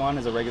to have you on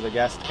as a regular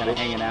guest, kind of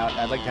hanging out.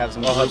 I'd like to have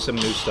some... I'll have some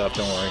new stuff,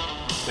 don't worry.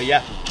 But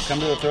yeah,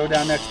 come to the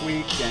Throwdown next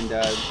week and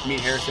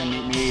meet Harrison,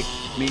 meet me,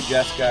 meet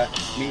Jessica,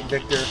 meet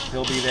Victor.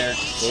 He'll be there.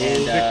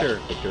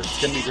 Victor.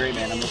 It's going to be great,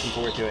 man. I'm looking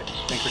forward to it.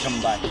 Thanks for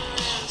coming by.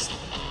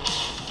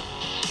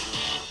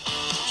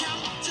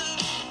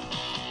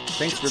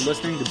 Thanks for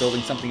listening to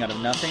Building Something Out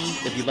of Nothing.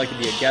 If you'd like to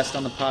be a guest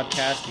on the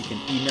podcast, you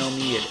can email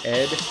me at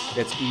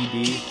that's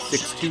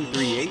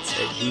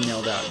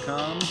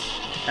ed6238@gmail.com.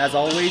 As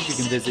always, you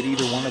can visit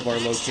either one of our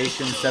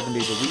locations 7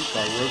 days a week.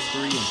 Our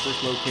roastery and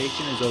first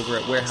location is over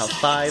at Warehouse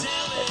 5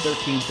 at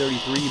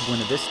 1333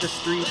 Buena Vista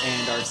Street,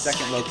 and our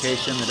second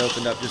location that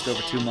opened up just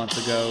over 2 months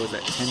ago is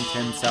at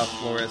 1010 South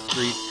Flores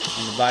Street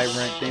in the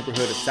vibrant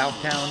neighborhood of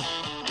Southtown.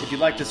 If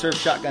you'd like to serve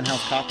Shotgun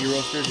House coffee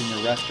roasters in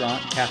your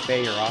restaurant,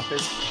 cafe, or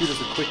office, shoot us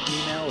a quick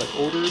email at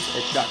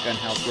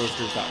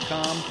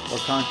orders@shotgunhouseroasters.com or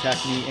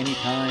contact me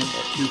anytime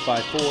at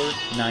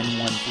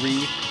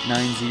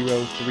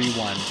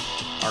 254-913-9031.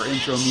 Our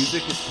intro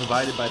music is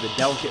provided by the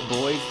Delicate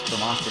Boys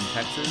from Austin,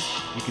 Texas.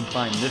 You can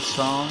find this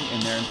song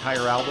and their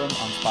entire album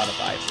on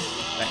Spotify.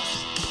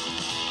 Thanks.